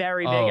I'm a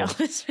very big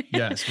Elvis fan.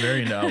 Yes,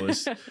 very into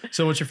Elvis.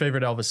 So what's your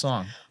favorite Elvis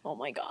song? Oh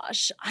my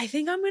gosh. I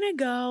think I'm going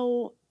to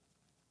go.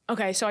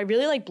 Okay, so I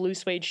really like Blue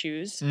Suede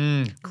Shoes.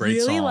 Great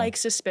really song. like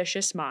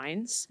Suspicious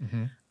Minds.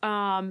 And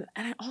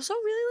I also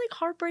really like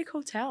Heartbreak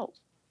Hotel.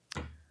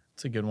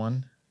 It's a good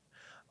one.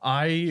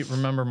 I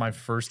remember my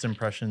first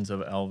impressions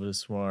of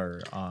Elvis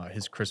were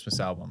his Christmas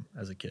album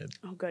as a kid.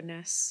 Oh,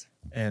 goodness.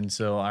 And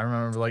so I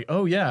remember like,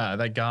 oh, yeah,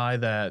 that guy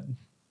that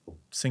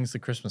sings the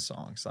Christmas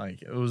songs.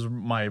 Like it was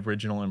my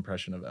original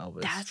impression of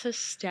Elvis. That's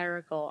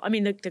hysterical. I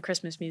mean, the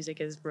Christmas music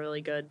is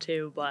really good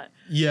too, but.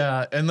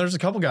 Yeah, and there's a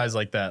couple guys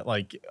like that,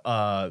 like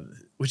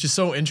which is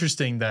so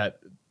interesting that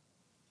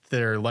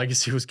their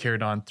legacy was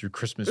carried on through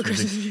Christmas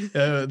music.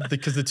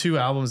 Because the two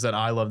albums that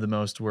I love the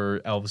most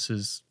were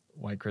Elvis's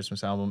White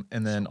Christmas album,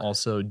 and then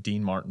also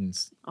Dean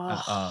Martin's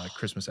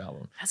Christmas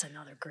album. That's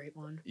another great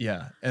one.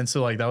 Yeah. And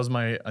so like that was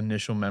my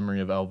initial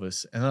memory of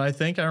Elvis. And then I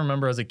think I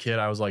remember as a kid,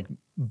 I was like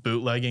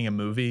bootlegging a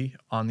movie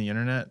on the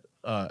internet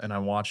and I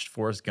watched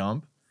Forrest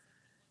Gump.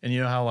 And you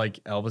know how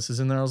like Elvis is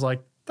in there? I was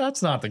like,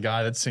 that's not the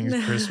guy that sings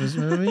Christmas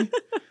movie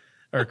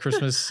or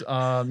Christmas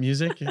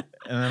music. And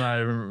then I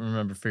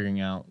remember figuring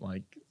out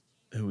like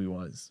who he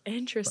was.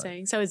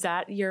 Interesting. So is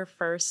that your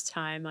first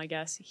time, I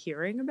guess,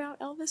 hearing about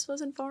Elvis was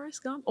in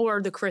Forrest Gump,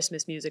 or the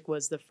Christmas music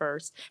was the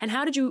first? And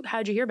how did you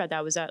hear about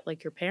that? Was that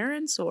like your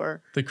parents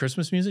or the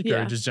Christmas music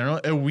or just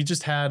general? We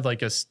just had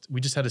like a stack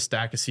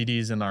of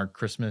CDs in our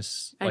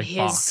Christmas and like his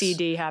box.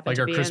 CD happened like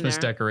to our be Christmas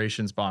in there.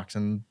 decorations box.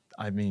 And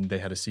I mean, they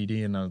had a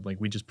CD and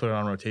like we just put it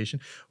on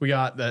rotation. We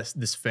got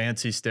this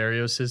fancy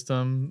stereo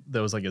system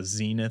that was like a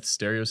Zenith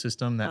stereo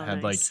system that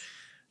had like,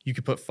 you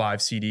could put 5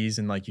 CDs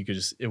and like you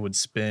could it would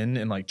spin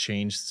and like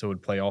change so it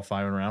would play all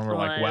 5 around. We're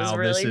like, wow,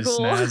 really this is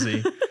cool.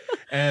 snazzy.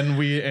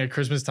 And at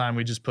Christmas time,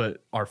 we just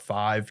put our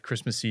 5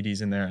 Christmas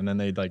CDs in there and then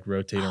they'd like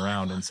rotate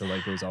around. And so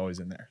like it was always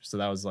in there. So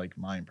that was like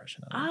my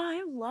impression of it.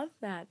 I love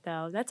that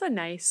though. That's a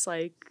nice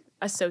like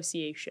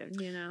association,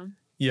 you know?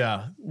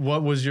 Yeah.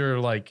 What was your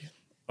like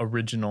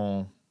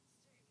original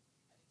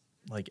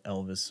like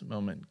Elvis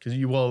moment? Because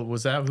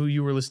was that who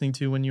you were listening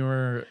to when you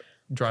were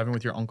driving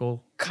with your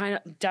uncle? Kind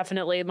of,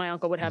 definitely. My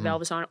uncle would have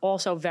Elvis on.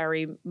 Also,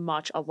 very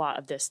much a lot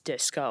of this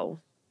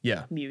disco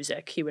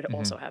music he would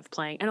also have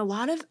playing. And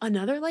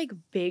another like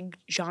big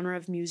genre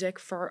of music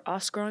for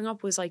us growing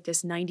up was like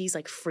this 90s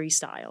like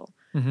freestyle.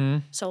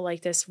 So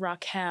like this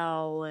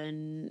Raquel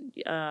and,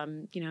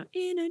 you know,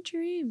 In a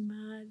Dream,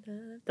 My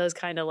Love. Those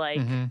kind of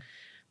like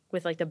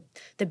with like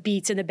the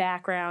beats in the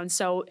background.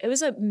 So it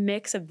was a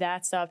mix of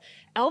that stuff.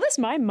 Elvis,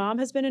 my mom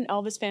has been an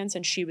Elvis fan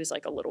since she was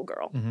like a little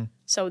girl.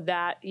 So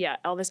that,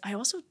 Elvis.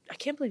 I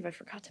can't believe I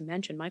forgot to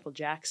mention Michael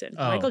Jackson.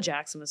 Michael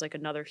Jackson was like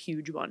another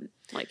huge one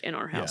like in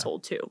our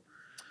household too.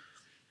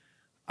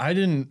 I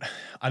didn't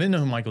know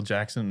who Michael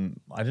Jackson,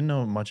 I didn't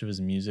know much of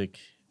his music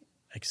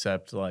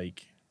except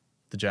like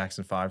the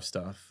Jackson 5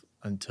 stuff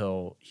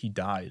until he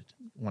died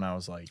when I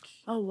was like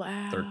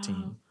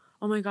 13.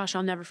 Oh my gosh,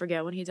 I'll never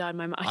forget when he died.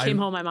 I came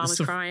home, my mom was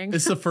crying.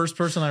 It's the first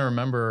person I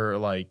remember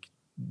like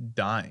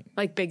dying.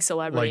 Like big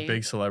celebrity. Like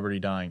big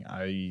celebrity dying.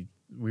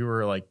 We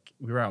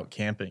were out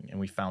camping and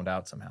we found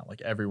out somehow.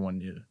 Like everyone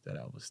knew that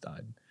Elvis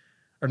died.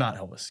 Or not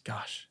Elvis,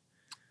 gosh.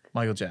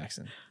 Michael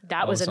Jackson.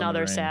 That was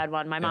another sad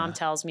one. My mom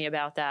tells me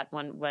about that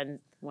when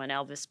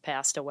Elvis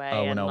passed away.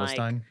 Oh, when and Elvis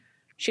died?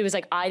 She was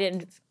like,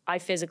 I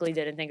physically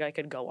didn't think I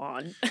could go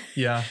on.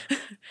 Yeah.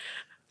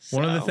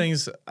 One of the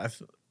things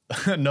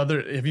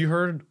have you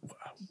heard,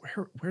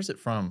 where's it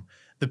from?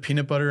 The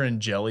peanut butter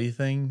and jelly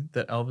thing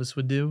that Elvis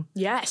would do?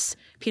 Yes.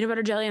 Peanut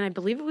butter jelly, and I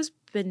believe it was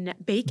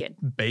bacon.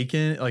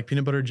 Bacon, like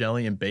peanut butter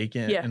jelly and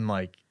bacon. Yeah. And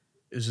like,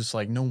 it's just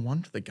like, no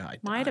wonder the guy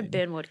died. Might have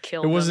been what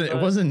killed him.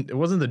 It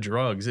wasn't the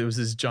drugs. It was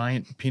this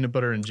giant peanut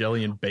butter and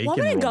jelly and bacon. I'm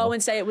going to roll. go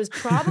and say it was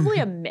probably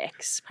a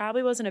mix.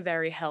 Probably wasn't a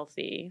very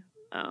healthy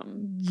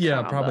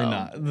combo. Probably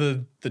not.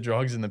 The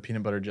drugs and the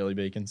peanut butter jelly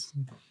bacons.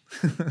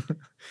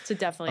 It's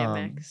definitely a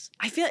mix.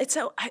 I feel it's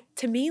so,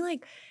 to me,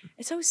 like,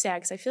 it's so sad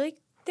because I feel like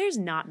there's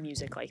not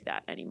music like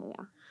that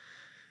anymore.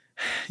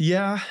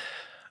 Yeah.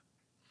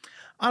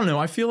 I don't know.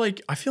 I feel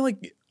like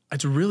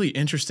it's really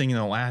interesting in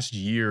the last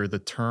year, the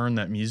turn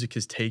that music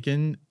has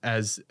taken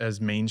as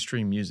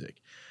mainstream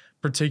music,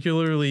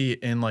 particularly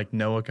in like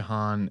Noah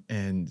Kahan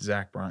and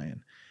Zach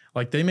Bryan.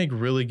 Like they make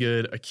really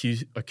good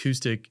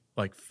acoustic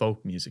like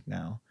folk music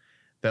now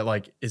that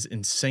like is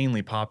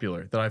insanely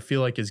popular, that I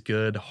feel like is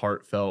good,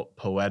 heartfelt,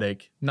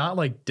 poetic, not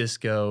like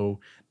disco,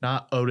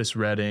 not Otis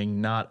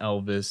Redding, not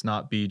Elvis,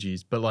 not Bee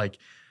Gees, but like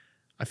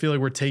I feel like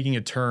we're taking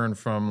a turn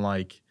from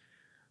like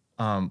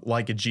a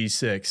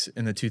G6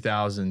 in the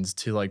 2000s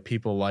to like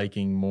people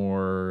liking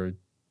more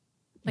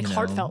like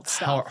heartfelt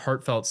stuff.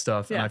 Heartfelt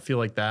stuff. Yeah. And I feel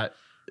like that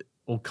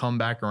will come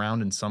back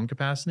around in some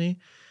capacity.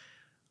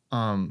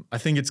 I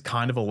think it's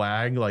kind of a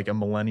lag, like a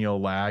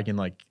millennial lag, and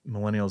like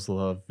millennials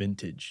love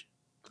vintage.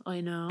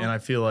 I know. And I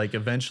feel like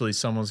eventually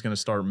someone's going to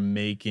start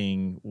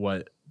making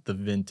what the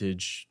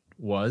vintage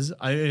was.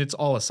 It's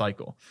all a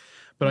cycle.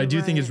 But I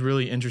do think it's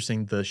really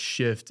interesting, the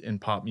shift in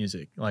pop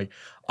music. Like,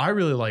 I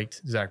really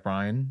liked Zach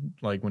Bryan,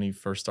 like, when he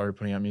first started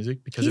putting out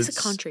music. Because he's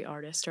a country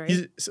artist, right?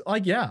 He's,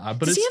 like, yeah.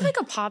 But does he have, like,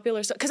 a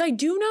popular... Because I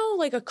do know,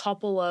 like, a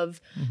couple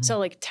of... So,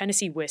 like,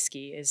 Tennessee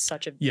Whiskey is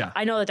such a... Yeah.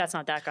 I know that's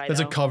not that guy, That's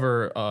though. a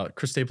cover.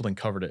 Chris Stapleton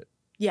covered it.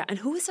 Yeah, and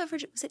who was the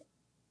original... Was it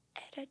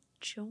Etta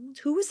Jones?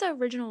 Who was the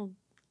original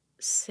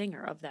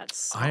singer of that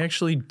song? I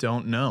actually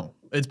don't know.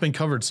 It's been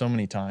covered so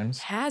many times.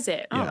 Has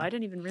it? Oh, Yeah. I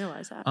didn't even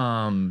realize that.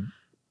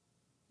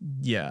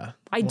 Yeah.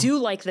 I do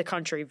like the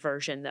country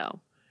version,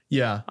 though.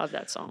 Yeah. Of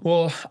that song.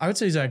 Well, I would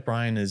say Zach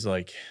Bryan is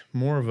like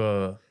more of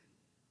a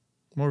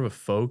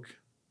folk.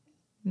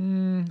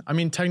 I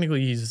mean,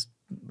 technically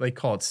they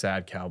call it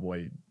sad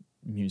cowboy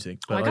music.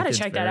 But I gotta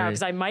check that out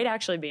because I might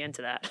actually be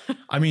into that.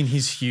 I mean,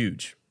 he's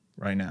huge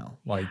right now.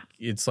 Like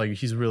it's like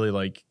he's really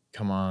like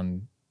come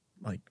on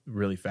like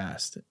really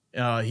fast.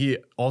 He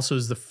also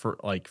is the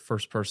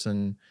first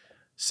person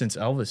since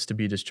Elvis to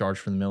be discharged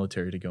from the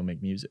military to go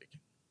make music.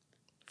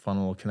 Fun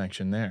little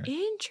connection there.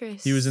 Interesting.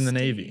 He was in the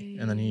Navy,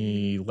 and then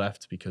he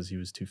left because he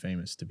was too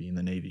famous to be in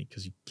the Navy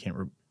because you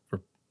can't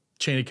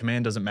chain of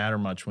command doesn't matter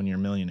much when you're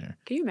a millionaire.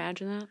 Can you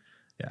imagine that?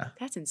 Yeah.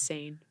 That's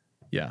insane.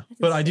 Yeah. That's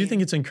but insane. I do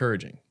think it's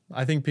encouraging.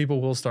 I think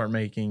people will start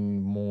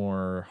making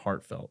more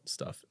heartfelt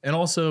stuff. And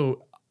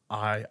also,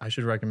 I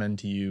should recommend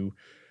to you,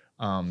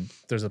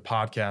 there's a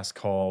podcast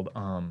called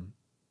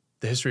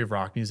The History of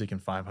Rock Music in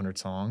 500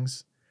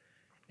 Songs.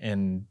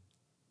 And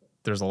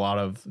there's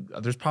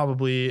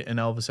probably an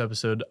Elvis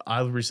episode.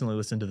 I recently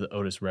listened to the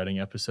Otis Redding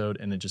episode,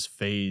 and it just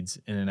fades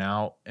in and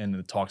out, and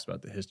it talks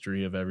about the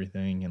history of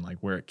everything and like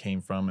where it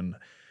came from and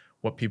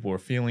what people were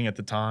feeling at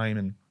the time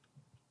and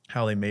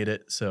how they made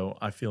it. So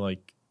I feel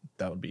like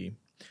that would be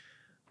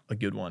a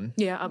good one.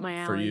 Yeah, up my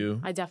alley. For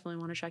you. I definitely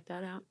want to check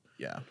that out.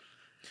 Yeah.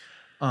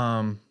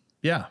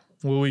 Yeah.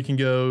 Well, we can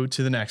go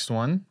to the next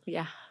one.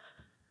 Yeah.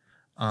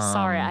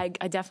 Sorry, I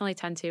definitely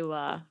tend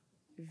to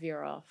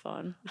veer off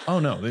on. Oh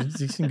no,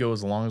 these can go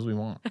as long as we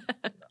want.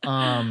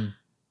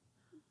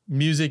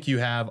 Music you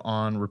have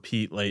on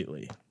repeat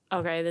lately.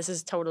 Okay, this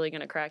is totally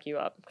gonna crack you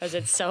up because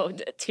it's so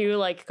two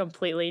like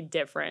completely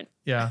different.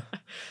 Yeah.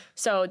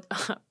 So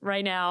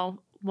right now,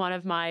 one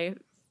of my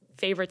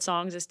favorite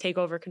songs is "Take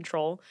Over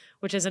Control,"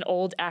 which is an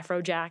old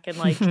Afrojack and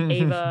like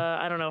Ava,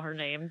 I don't know her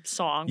name,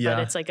 song, Yeah.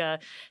 but it's like a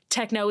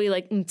techno-y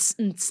like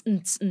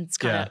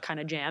kind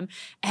of jam.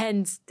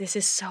 And this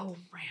is so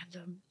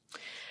random.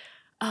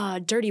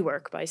 Dirty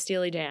Work by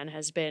Steely Dan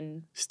has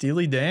been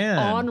Steely Dan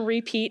on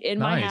repeat in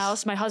my Nice.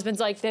 house. My husband's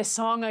like, this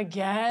song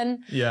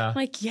again? Yeah. I'm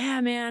like,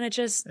 yeah, man,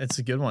 it's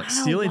a good one. I don't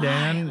know Steely why,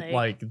 Dan,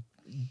 like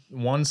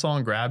one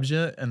song grabs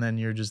you and then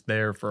you're just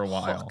there for a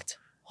while.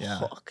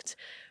 Hooked.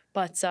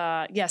 But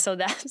yeah, so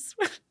that's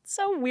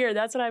so weird.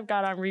 That's what I've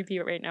got on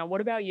repeat right now.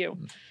 What about you?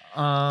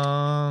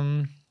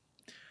 One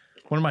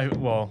of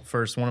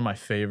my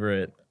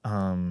favorite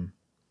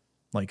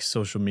like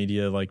social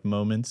media like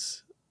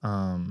moments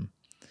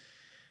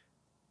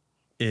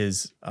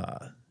is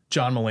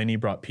John Mulaney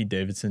brought Pete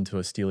Davidson to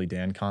a Steely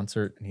Dan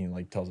concert, and he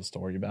like tells a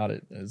story about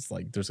it. It's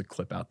like there's a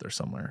clip out there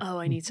somewhere. Oh,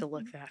 I need to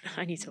look that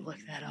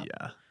up.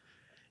 Yeah,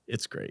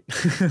 it's great.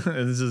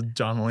 This is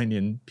John Mulaney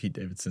and Pete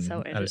Davidson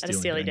So at a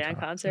Steely Dan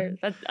concert.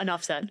 That's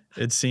enough said.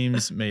 It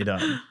seems made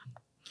up.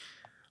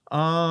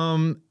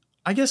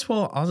 I guess.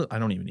 Well, I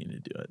don't even need to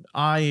do it.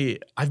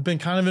 I've been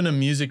kind of in a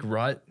music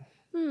rut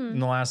in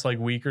the last like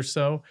week or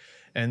so.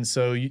 And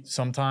so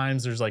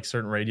sometimes there's like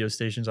certain radio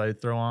stations I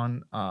throw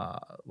on,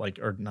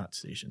 or not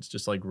stations,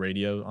 just like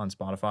radio on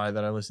Spotify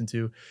that I listen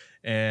to.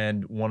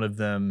 And one of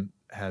them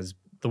has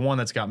the one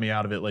that's got me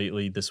out of it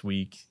lately this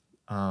week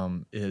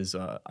is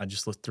I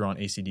just threw on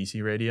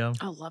AC/DC radio.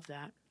 I love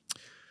that.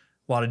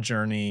 A lot of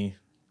Journey,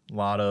 a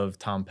lot of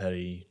Tom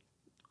Petty,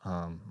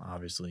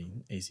 obviously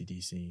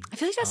AC/DC. I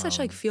feel like that's such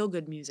like feel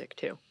good music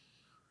too.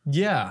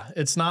 Yeah,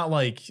 it's not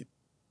like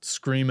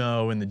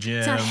screamo in the gym.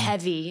 It's not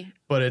heavy.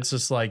 But it's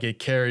just like it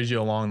carries you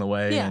along the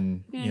way, Yeah.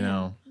 and you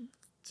know,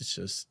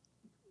 it's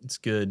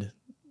good,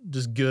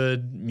 just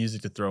good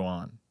music to throw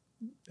on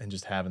and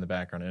just have in the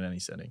background in any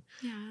setting.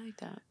 Yeah, I like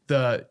that.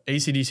 The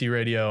AC/DC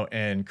radio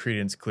and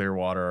Creedence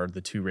Clearwater are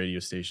the two radio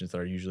stations that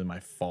are usually my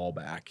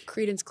fallback.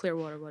 Creedence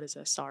Clearwater, what is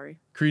this? Sorry.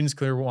 Creedence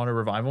Clearwater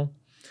Revival.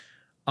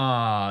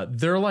 They're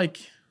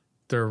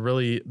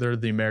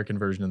the American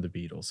version of the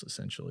Beatles,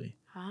 essentially.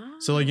 Ah.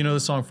 So like, you know the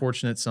song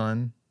 "Fortunate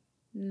Son"?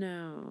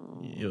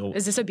 No.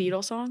 Is this a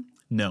Beatles song?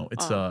 No,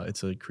 it's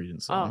a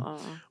Creedence song.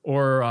 Oh.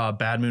 Or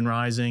Bad Moon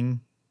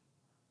Rising.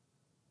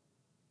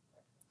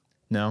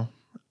 No,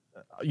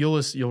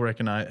 you'll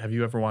recognize. Have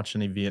you ever watched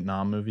any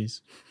Vietnam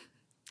movies?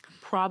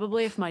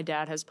 Probably if my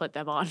dad has put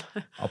them on.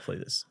 I'll play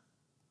this.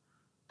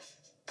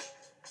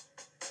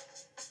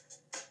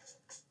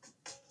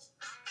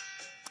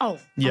 Oh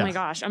Yeah. my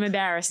gosh, I'm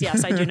embarrassed.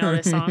 Yes, I do know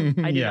this song.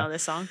 I do Yeah. know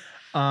this song.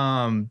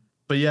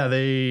 But yeah,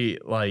 they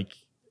like.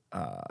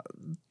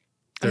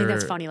 I think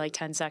that's funny, like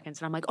 10 seconds.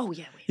 And I'm like, oh,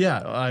 yeah. Wait.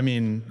 Yeah, I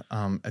mean,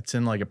 it's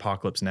in like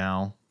Apocalypse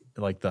Now,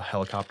 like the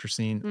helicopter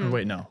scene. Oh,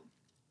 wait, no.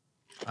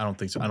 I don't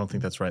think so. I don't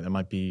think that's right. That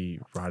might be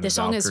Ride of the This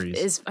song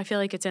Valkyries. I feel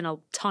like it's in a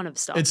ton of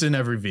stuff. It's in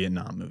every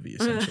Vietnam movie,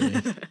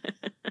 essentially.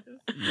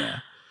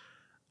 Yeah.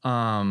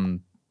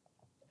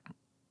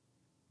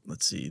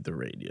 Let's see, the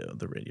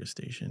radio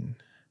station.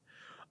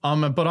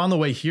 But on the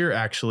way here,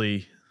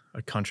 actually,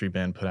 a country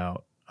band put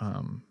out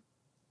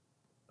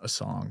a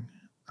song.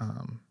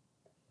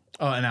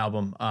 An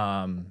album.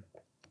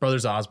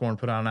 Brothers Osborne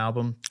put out an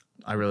album.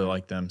 I really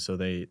like them, so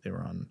they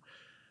were on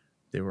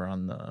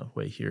the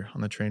way here,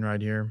 on the train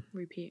ride here.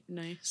 Repeat,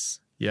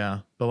 nice. Yeah,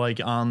 but like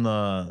on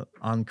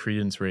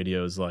Creedence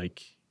radios,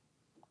 like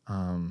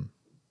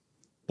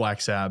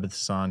Black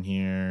Sabbath's on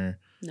here.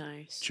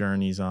 Nice.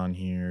 Journey's on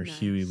here. Nice.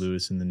 Huey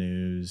Lewis in the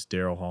News.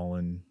 Daryl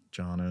Holland,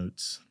 John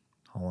Oates,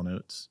 Hall &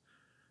 Oates.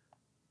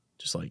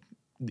 Just like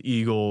the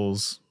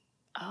Eagles.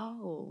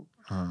 Oh.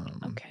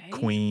 Okay.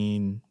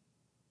 Queen.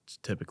 It's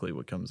typically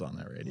what comes on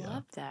that radio.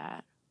 Love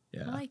that.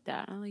 Yeah. I like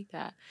that. I like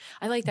that.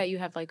 I like that you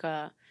have like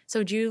a. So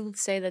would you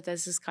say that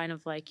this is kind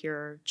of like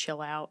your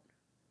chill out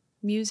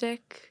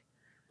music?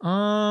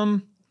 I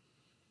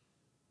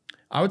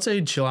would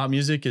say chill out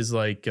music is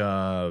like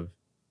I'd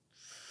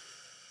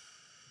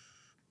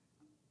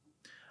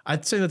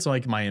say that's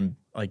like my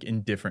like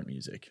indifferent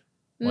music.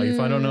 Like if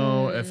I don't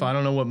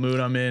know what mood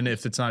I'm in,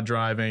 if it's not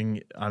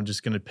driving, I'm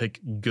just gonna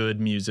pick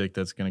good music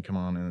that's gonna come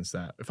on, and it's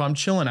that. If I'm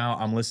chilling out,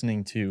 I'm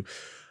listening to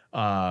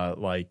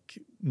like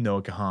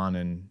Noah Kahan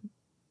and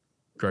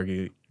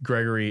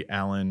Gregory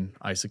Alan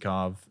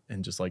Isakov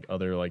and just like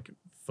other like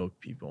folk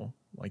people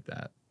like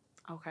that.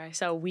 Okay,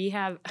 so we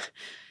have.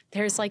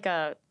 There's like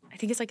a. I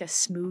think it's like a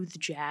smooth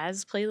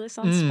jazz playlist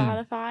on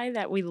Spotify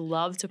that we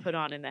love to put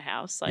on in the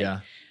house. Like,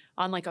 Yeah.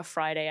 On like a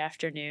Friday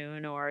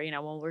afternoon, or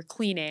when we're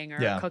cleaning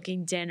or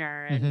cooking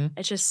dinner, and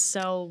it's just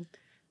so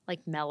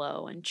like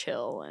mellow and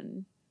chill.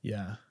 And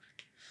yeah,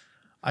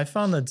 I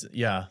found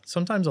that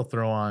sometimes I'll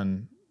throw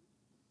on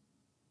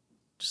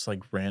just like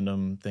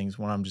random things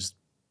when I'm just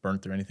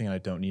burnt through anything and I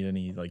don't need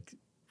any like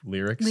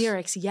lyrics.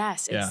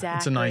 Yes, exactly.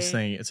 It's a nice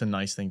thing. It's a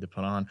nice thing to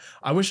put on.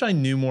 I wish I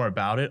knew more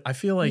about it. I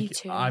feel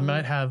like I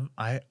might have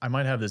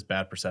this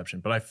bad perception,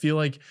 but I feel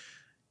like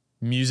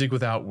music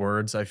without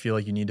words, I feel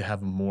like you need to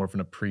have more of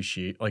an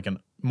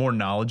more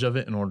knowledge of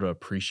it in order to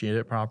appreciate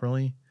it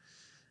properly.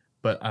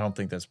 But I don't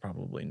think that's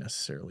probably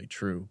necessarily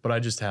true. But I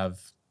just have.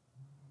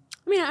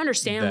 I mean, I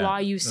understand why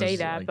you say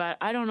that, like, but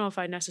I don't know if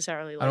I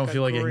necessarily. I don't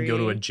feel like I can go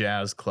to a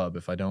jazz club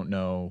if I don't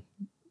know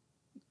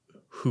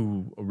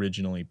who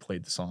originally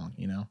played the song.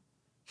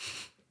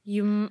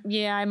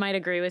 I might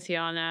agree with you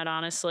on that.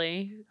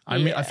 Honestly, I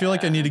mean, I feel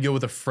like I need to go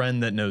with a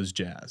friend that knows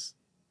jazz.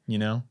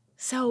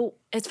 So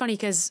it's funny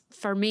because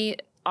for me,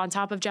 on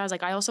top of jazz,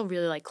 like I also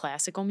really like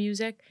classical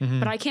music,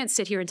 but I can't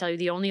sit here and tell you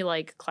the only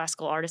like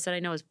classical artist that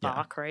I know is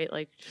Bach, right?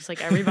 Like just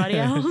like everybody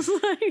else.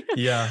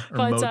 Or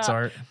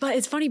Mozart. But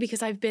it's funny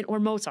because or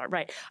Mozart,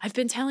 right? I've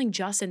been telling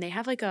Justin, they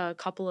have like a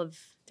couple of,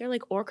 they're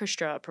like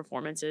orchestra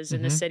performances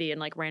in the city in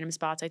like random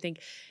spots.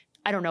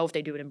 I don't know if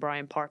they do it in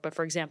Bryant Park, but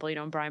for example,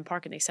 in Bryant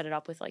Park, and they set it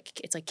up with like,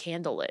 it's like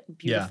candlelit,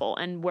 beautiful.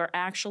 Yeah. And we're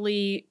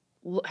actually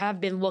have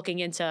been looking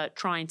into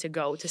trying to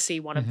go to see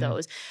one of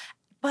those.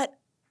 But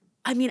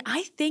I mean,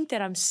 I think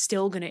that I'm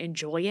still going to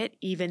enjoy it,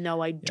 even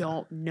though I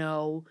don't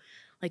know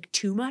like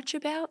too much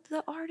about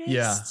the artist.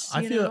 Yeah,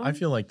 I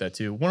feel like that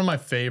too. One of my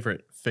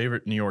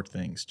favorite New York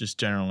things, just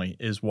generally,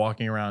 is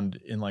walking around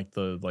in like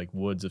the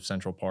woods of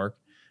Central Park,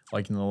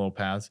 like in the little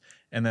paths,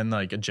 and then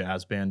like a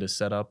jazz band is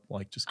set up,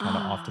 like just kind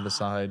of off to the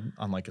side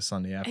on like a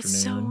Sunday afternoon.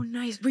 It's so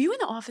nice. Were you in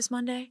the office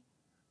Monday?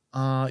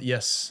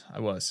 Yes, I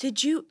was.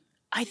 Did you?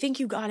 I think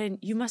you got in.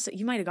 You might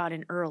have got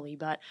in early,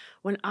 but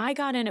when I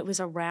got in, it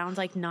was around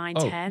like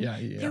 9:10.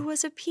 Yeah. There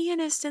was a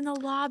pianist in the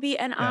lobby,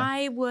 and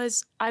I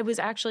was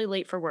actually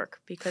late for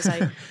work because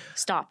I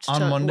stopped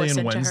on to Monday listen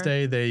and to her.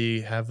 Wednesday. They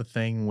have a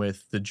thing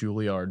with the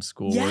Juilliard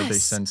School where they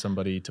send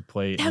somebody to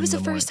play. That was the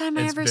first time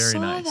I ever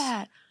saw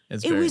that.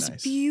 It was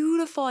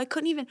beautiful. I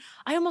couldn't even.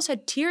 I almost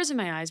had tears in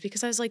my eyes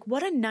because I was like,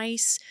 "What a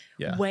nice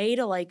way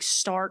to like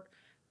start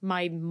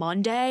my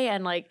Monday,"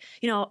 and like,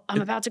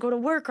 I'm about to go to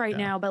work right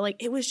now, but like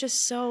it was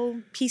just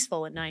so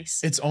peaceful and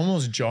nice. It's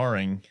almost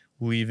jarring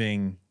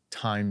leaving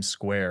Times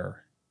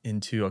Square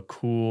into a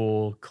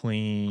cool,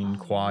 clean,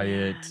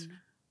 quiet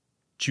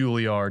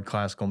Juilliard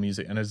classical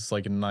music, and it's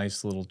like a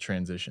nice little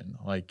transition.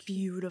 Like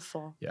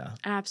beautiful. Yeah.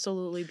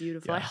 Absolutely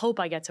beautiful. I hope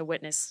I get to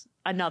witness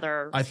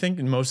another. I think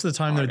most of the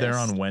time they're there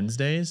on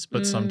Wednesdays,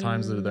 but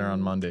sometimes they're there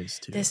on Mondays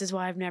too. This is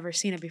why I've never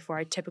seen it before.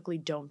 I typically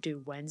don't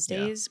do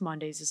Wednesdays. Yeah.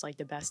 Mondays is like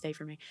the best day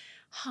for me.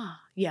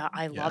 Yeah,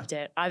 I loved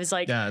it. I was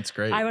like, yeah, it's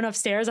great. I went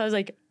upstairs. I was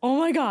like, oh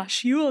my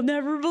gosh, you will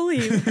never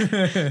believe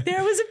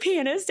there was a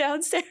pianist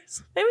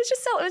downstairs.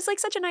 It was like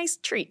such a nice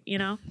treat,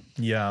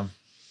 Yeah,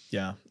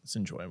 it's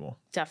enjoyable.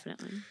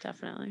 Definitely.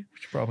 We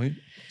should probably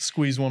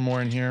squeeze one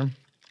more in here.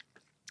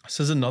 This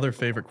is another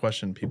favorite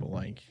question people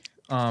like.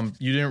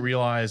 You didn't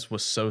realize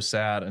was so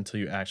sad until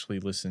you actually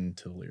listened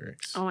to the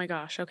lyrics. Oh my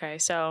gosh. Okay.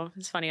 So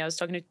it's funny. I was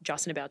talking to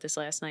Justin about this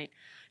last night.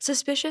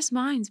 Suspicious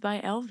Minds by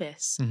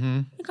Elvis.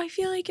 Like, I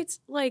feel like it's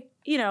like,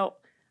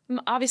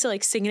 obviously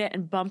like singing it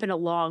and bumping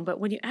along, but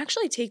when you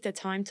actually take the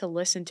time to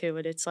listen to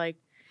it, it's like,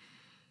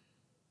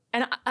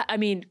 and I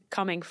mean,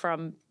 coming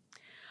from,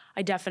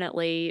 I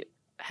definitely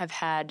have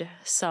had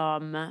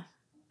some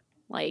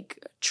like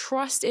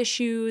trust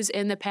issues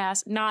in the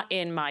past, not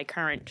in my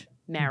current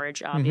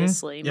marriage,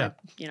 obviously. Yeah.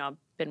 I've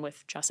been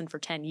with Justin for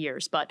 10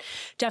 years, but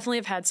definitely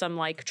have had some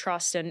like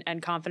trust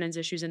and confidence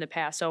issues in the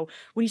past. So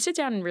when you sit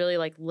down and really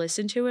like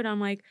listen to it, I'm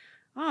like,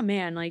 oh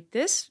man, like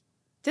this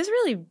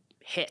really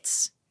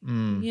hits,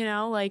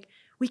 like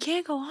we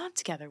can't go on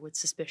together with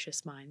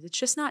Suspicious Minds. It's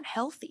just not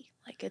healthy.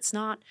 Like it's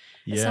not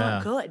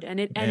good. And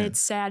it's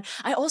sad.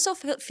 I also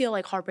feel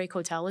like Heartbreak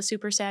Hotel is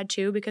super sad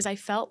too, because I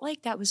felt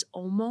like that was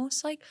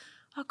almost like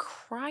a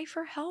cry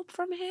for help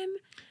from him.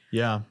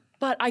 Yeah.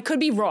 But I could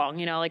be wrong,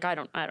 like I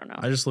don't know.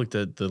 I just looked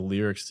at the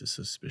lyrics to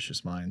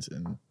Suspicious Minds,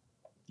 and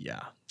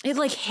yeah. It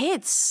like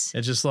hits.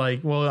 It's just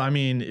like, well, I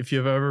mean, if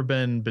you've ever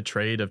been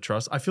betrayed of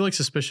trust, I feel like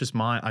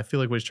I feel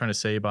like what he's trying to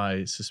say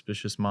by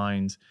suspicious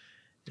minds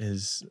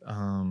is,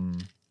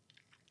 when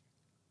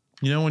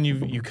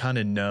you kind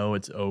of know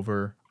it's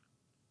over,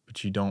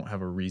 but you don't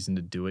have a reason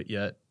to do it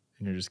yet.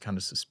 And you're just kind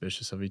of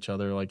suspicious of each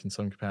other, like in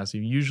some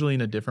capacity, usually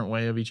in a different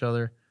way of each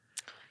other.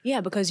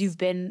 Yeah, because you've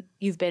been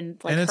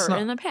like hurt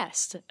in the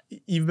past.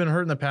 You've been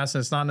hurt in the past, and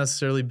it's not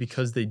necessarily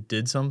because they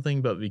did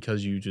something, but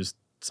because you just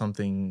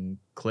something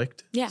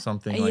clicked. Yeah.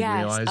 Something like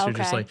realized. You're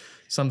just like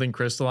something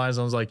crystallized.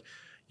 I was like,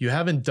 you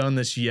haven't done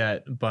this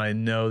yet, but I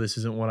know this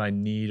isn't what I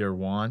need or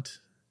want.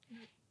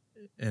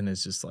 And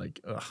it's just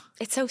like, ugh.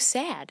 It's so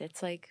sad.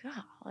 It's like,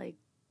 man.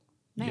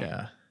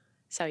 Yeah.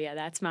 So yeah,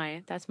 that's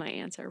my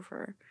answer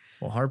for.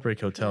 Well, Heartbreak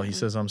Hotel, he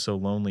says I'm so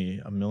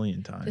lonely a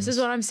million times. This is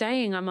what I'm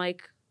saying. I'm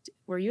like,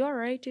 were you all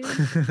right, dude?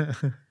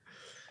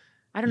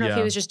 I don't know if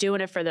he was just doing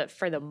it for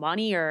the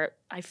money, or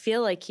I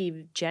feel like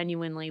he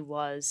genuinely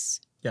was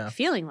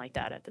feeling like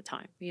that at the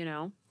time,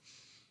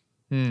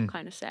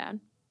 Kind of sad.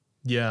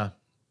 Yeah,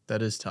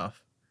 that is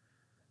tough.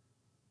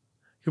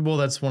 Well,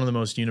 that's one of the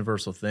most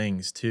universal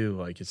things too.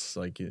 Like, it's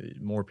like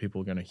more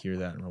people are going to hear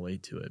that and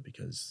relate to it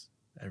because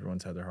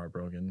everyone's had their heart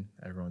broken.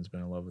 Everyone's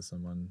been in love with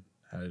someone,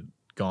 had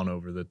gone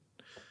over the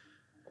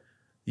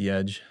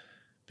edge.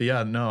 But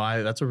yeah,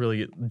 no, that's a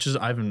really good,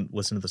 I haven't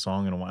listened to the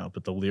song in a while,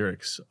 but the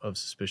lyrics of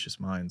Suspicious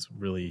Minds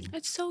really,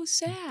 it's so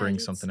sad. Bring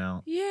something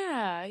out.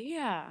 Yeah,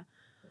 yeah.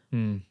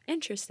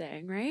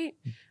 Interesting, right?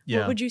 Yeah.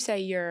 What would you say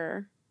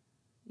your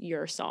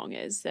song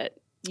is that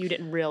you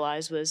didn't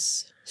realize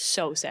was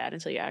so sad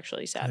until you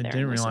actually sat there? I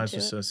didn't realize it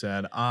was so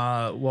sad.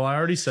 Well, I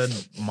already said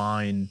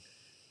mine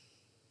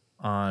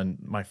on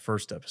my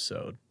first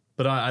episode,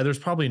 but there's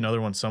probably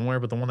another one somewhere.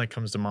 But the one that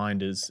comes to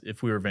mind is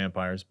 "If We Were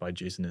Vampires" by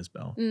Jason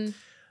Isbell.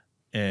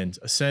 And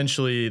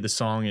essentially, the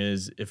song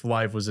is, if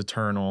life was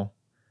eternal,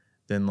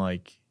 then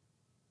like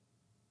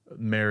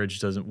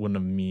marriage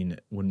wouldn't mean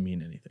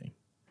anything.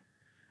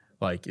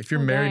 Like if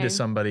you're married to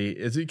somebody,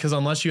 it's because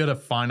unless you had a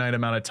finite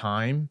amount of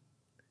time,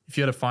 if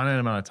you had a finite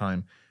amount of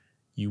time,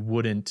 you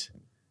wouldn't,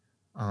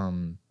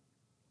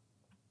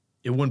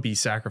 it wouldn't be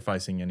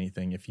sacrificing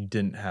anything if you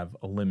didn't have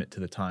a limit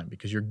to the time,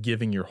 because you're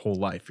giving your whole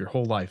life. Your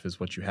whole life is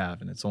what you have,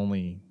 and it's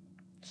only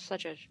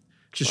such a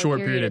short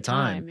period of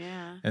time.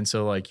 Yeah. And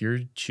so like you're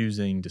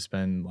choosing to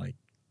spend like,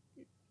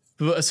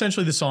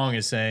 essentially the song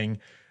is saying,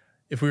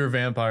 if we were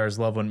vampires,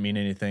 love wouldn't mean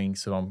anything.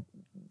 So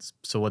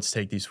let's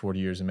take these 40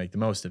 years and make the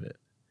most of it.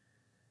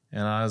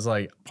 And I was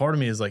like, part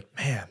of me is like,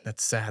 man,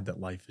 that's sad that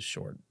life is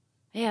short.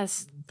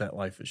 Yes. That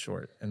life is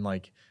short. And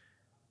like,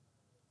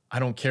 I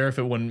don't care if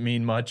it wouldn't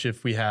mean much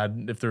if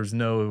there's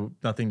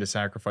nothing to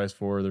sacrifice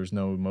for, there's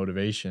no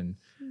motivation.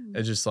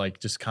 It's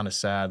just kind of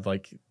sad,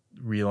 like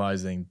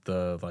realizing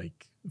the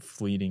like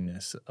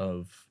fleetingness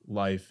of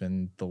life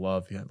and the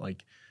love.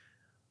 Like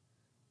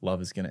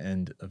love is going to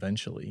end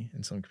eventually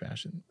in some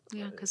fashion.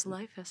 Yeah, because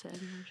life has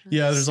ended.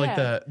 Yeah, there's like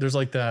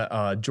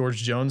that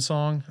George Jones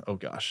song. Oh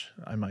gosh,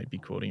 I might be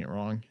quoting it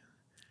wrong.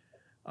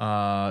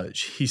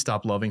 He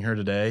stopped loving her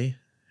today.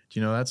 Do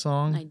you know that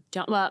song? I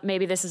don't. Well,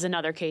 maybe this is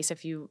another case.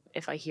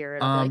 If I hear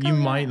it, you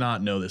might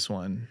not know this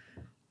one.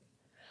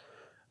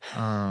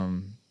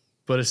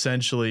 But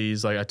essentially,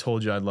 he's like, I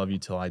told you I'd love you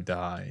till I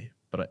die.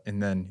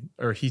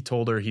 Or he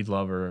told her he'd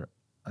love her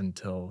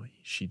until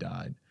she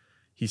died.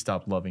 He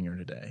stopped loving her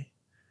today,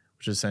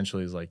 which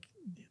essentially is like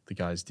the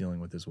guy's dealing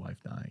with his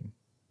wife dying,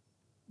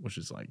 which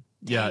is like,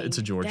 yeah, it's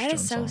a George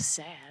Jones song. That is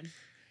so sad.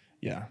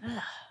 Yeah.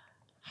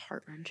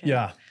 Heart-wrenching.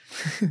 Yeah.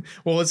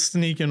 Well, let's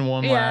sneak in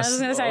one last. I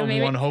was gonna say,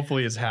 maybe, one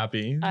hopefully is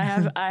happy.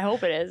 I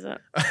hope it is.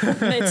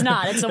 It's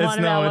not. It's the one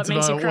about what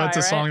makes you cry. What's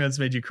a song that's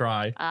made you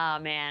cry?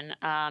 Oh man.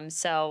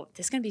 So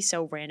this is gonna be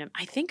so random.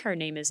 I think her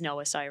name is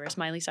Noah Cyrus,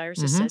 Miley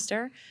Cyrus's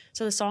sister.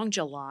 So the song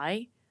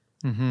July.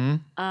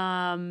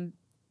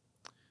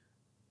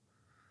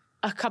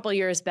 A couple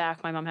years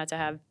back, my mom had to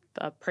have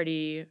a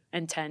pretty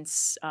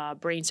intense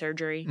brain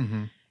surgery,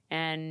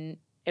 and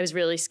it was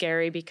really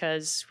scary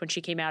because when she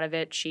came out of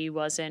it, she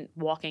wasn't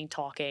walking,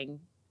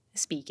 talking,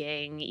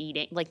 speaking,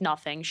 eating, like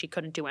nothing. She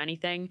couldn't do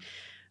anything.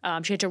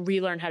 She had to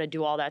relearn how to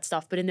do all that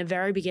stuff. But in the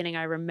very beginning,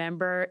 I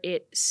remember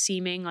it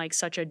seeming like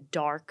such a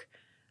dark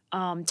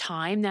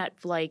time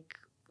that like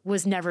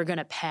was never going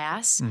to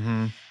pass.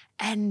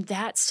 And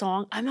that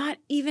song, I'm not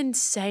even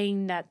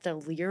saying that the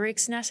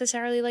lyrics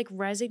necessarily like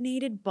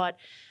resonated, but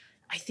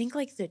I think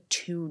like the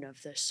tune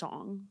of the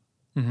song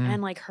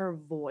and like her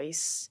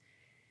voice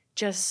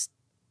just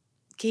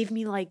gave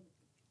me like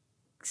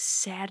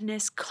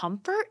sadness,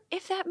 comfort,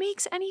 if that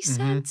makes any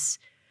sense.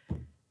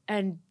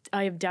 And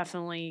I have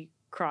definitely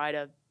cried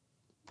a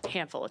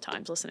handful of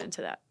times listening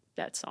to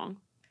that song.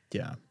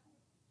 Yeah.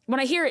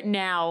 When I hear it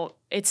now,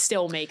 it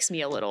still makes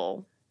me a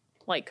little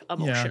like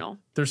emotional. Yeah.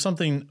 There's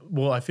something,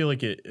 well, I feel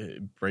like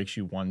it breaks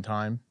you one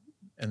time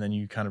and then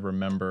you kind of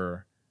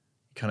remember,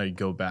 kind of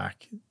go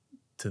back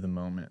to the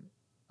moment.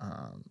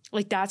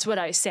 Like that's what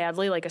I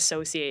sadly like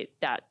associate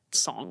that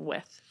song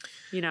with,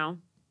 you know?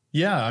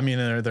 Yeah, I mean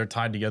they're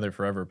tied together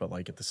forever, but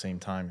like at the same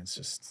time, it's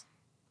just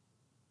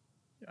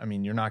I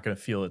mean, you're not going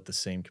to feel it the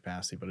same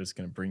capacity, but it's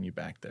going to bring you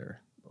back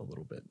there a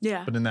little bit.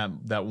 Yeah. But in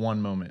that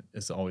one moment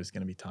is always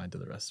going to be tied to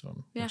the rest of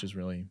them, which is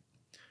really,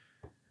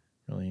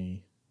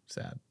 really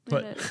sad.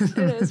 But it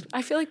is.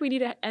 I feel like we need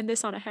to end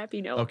this on a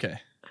happy note. Okay.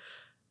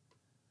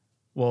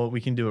 Well,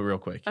 we can do it real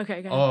quick.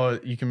 Okay. Go ahead.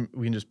 Oh, we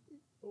can just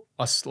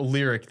a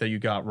lyric that you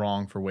got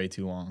wrong for way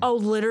too long. Oh,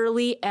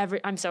 literally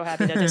I'm so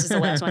happy that this is the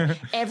last one.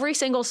 Every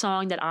single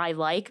song that I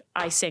like,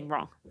 I sing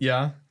wrong.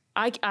 Yeah.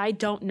 I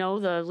don't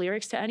know the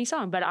lyrics to any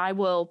song, but I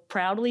will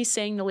proudly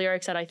sing the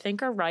lyrics that I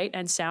think are right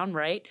and sound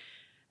right.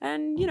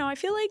 And, I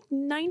feel like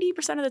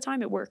 90% of the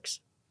time it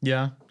works.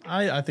 Yeah,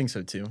 I think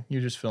so too.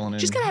 You're just filling in.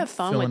 Just gotta have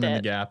fun with it. Filling in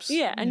the gaps.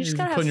 Yeah, and you just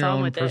gotta have putting fun your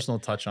own with it. personal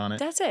touch on it.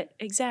 That's it.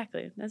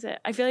 Exactly. That's it.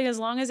 I feel like as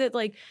long as it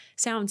like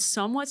sounds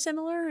somewhat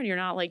similar and you're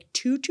not like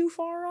too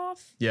far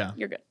off,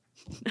 you're good.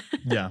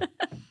 Yeah,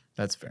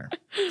 that's fair.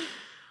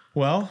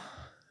 Well,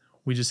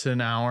 we just hit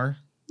an hour.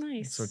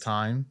 Nice. So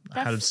time.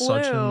 That I had flew.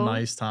 such a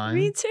nice time.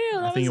 Me too.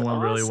 I think it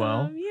went really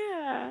well.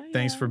 Yeah.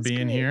 Thanks for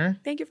being here.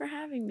 Thank you for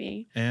having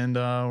me. And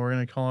we're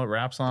going to call it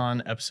wraps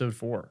on episode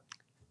 4.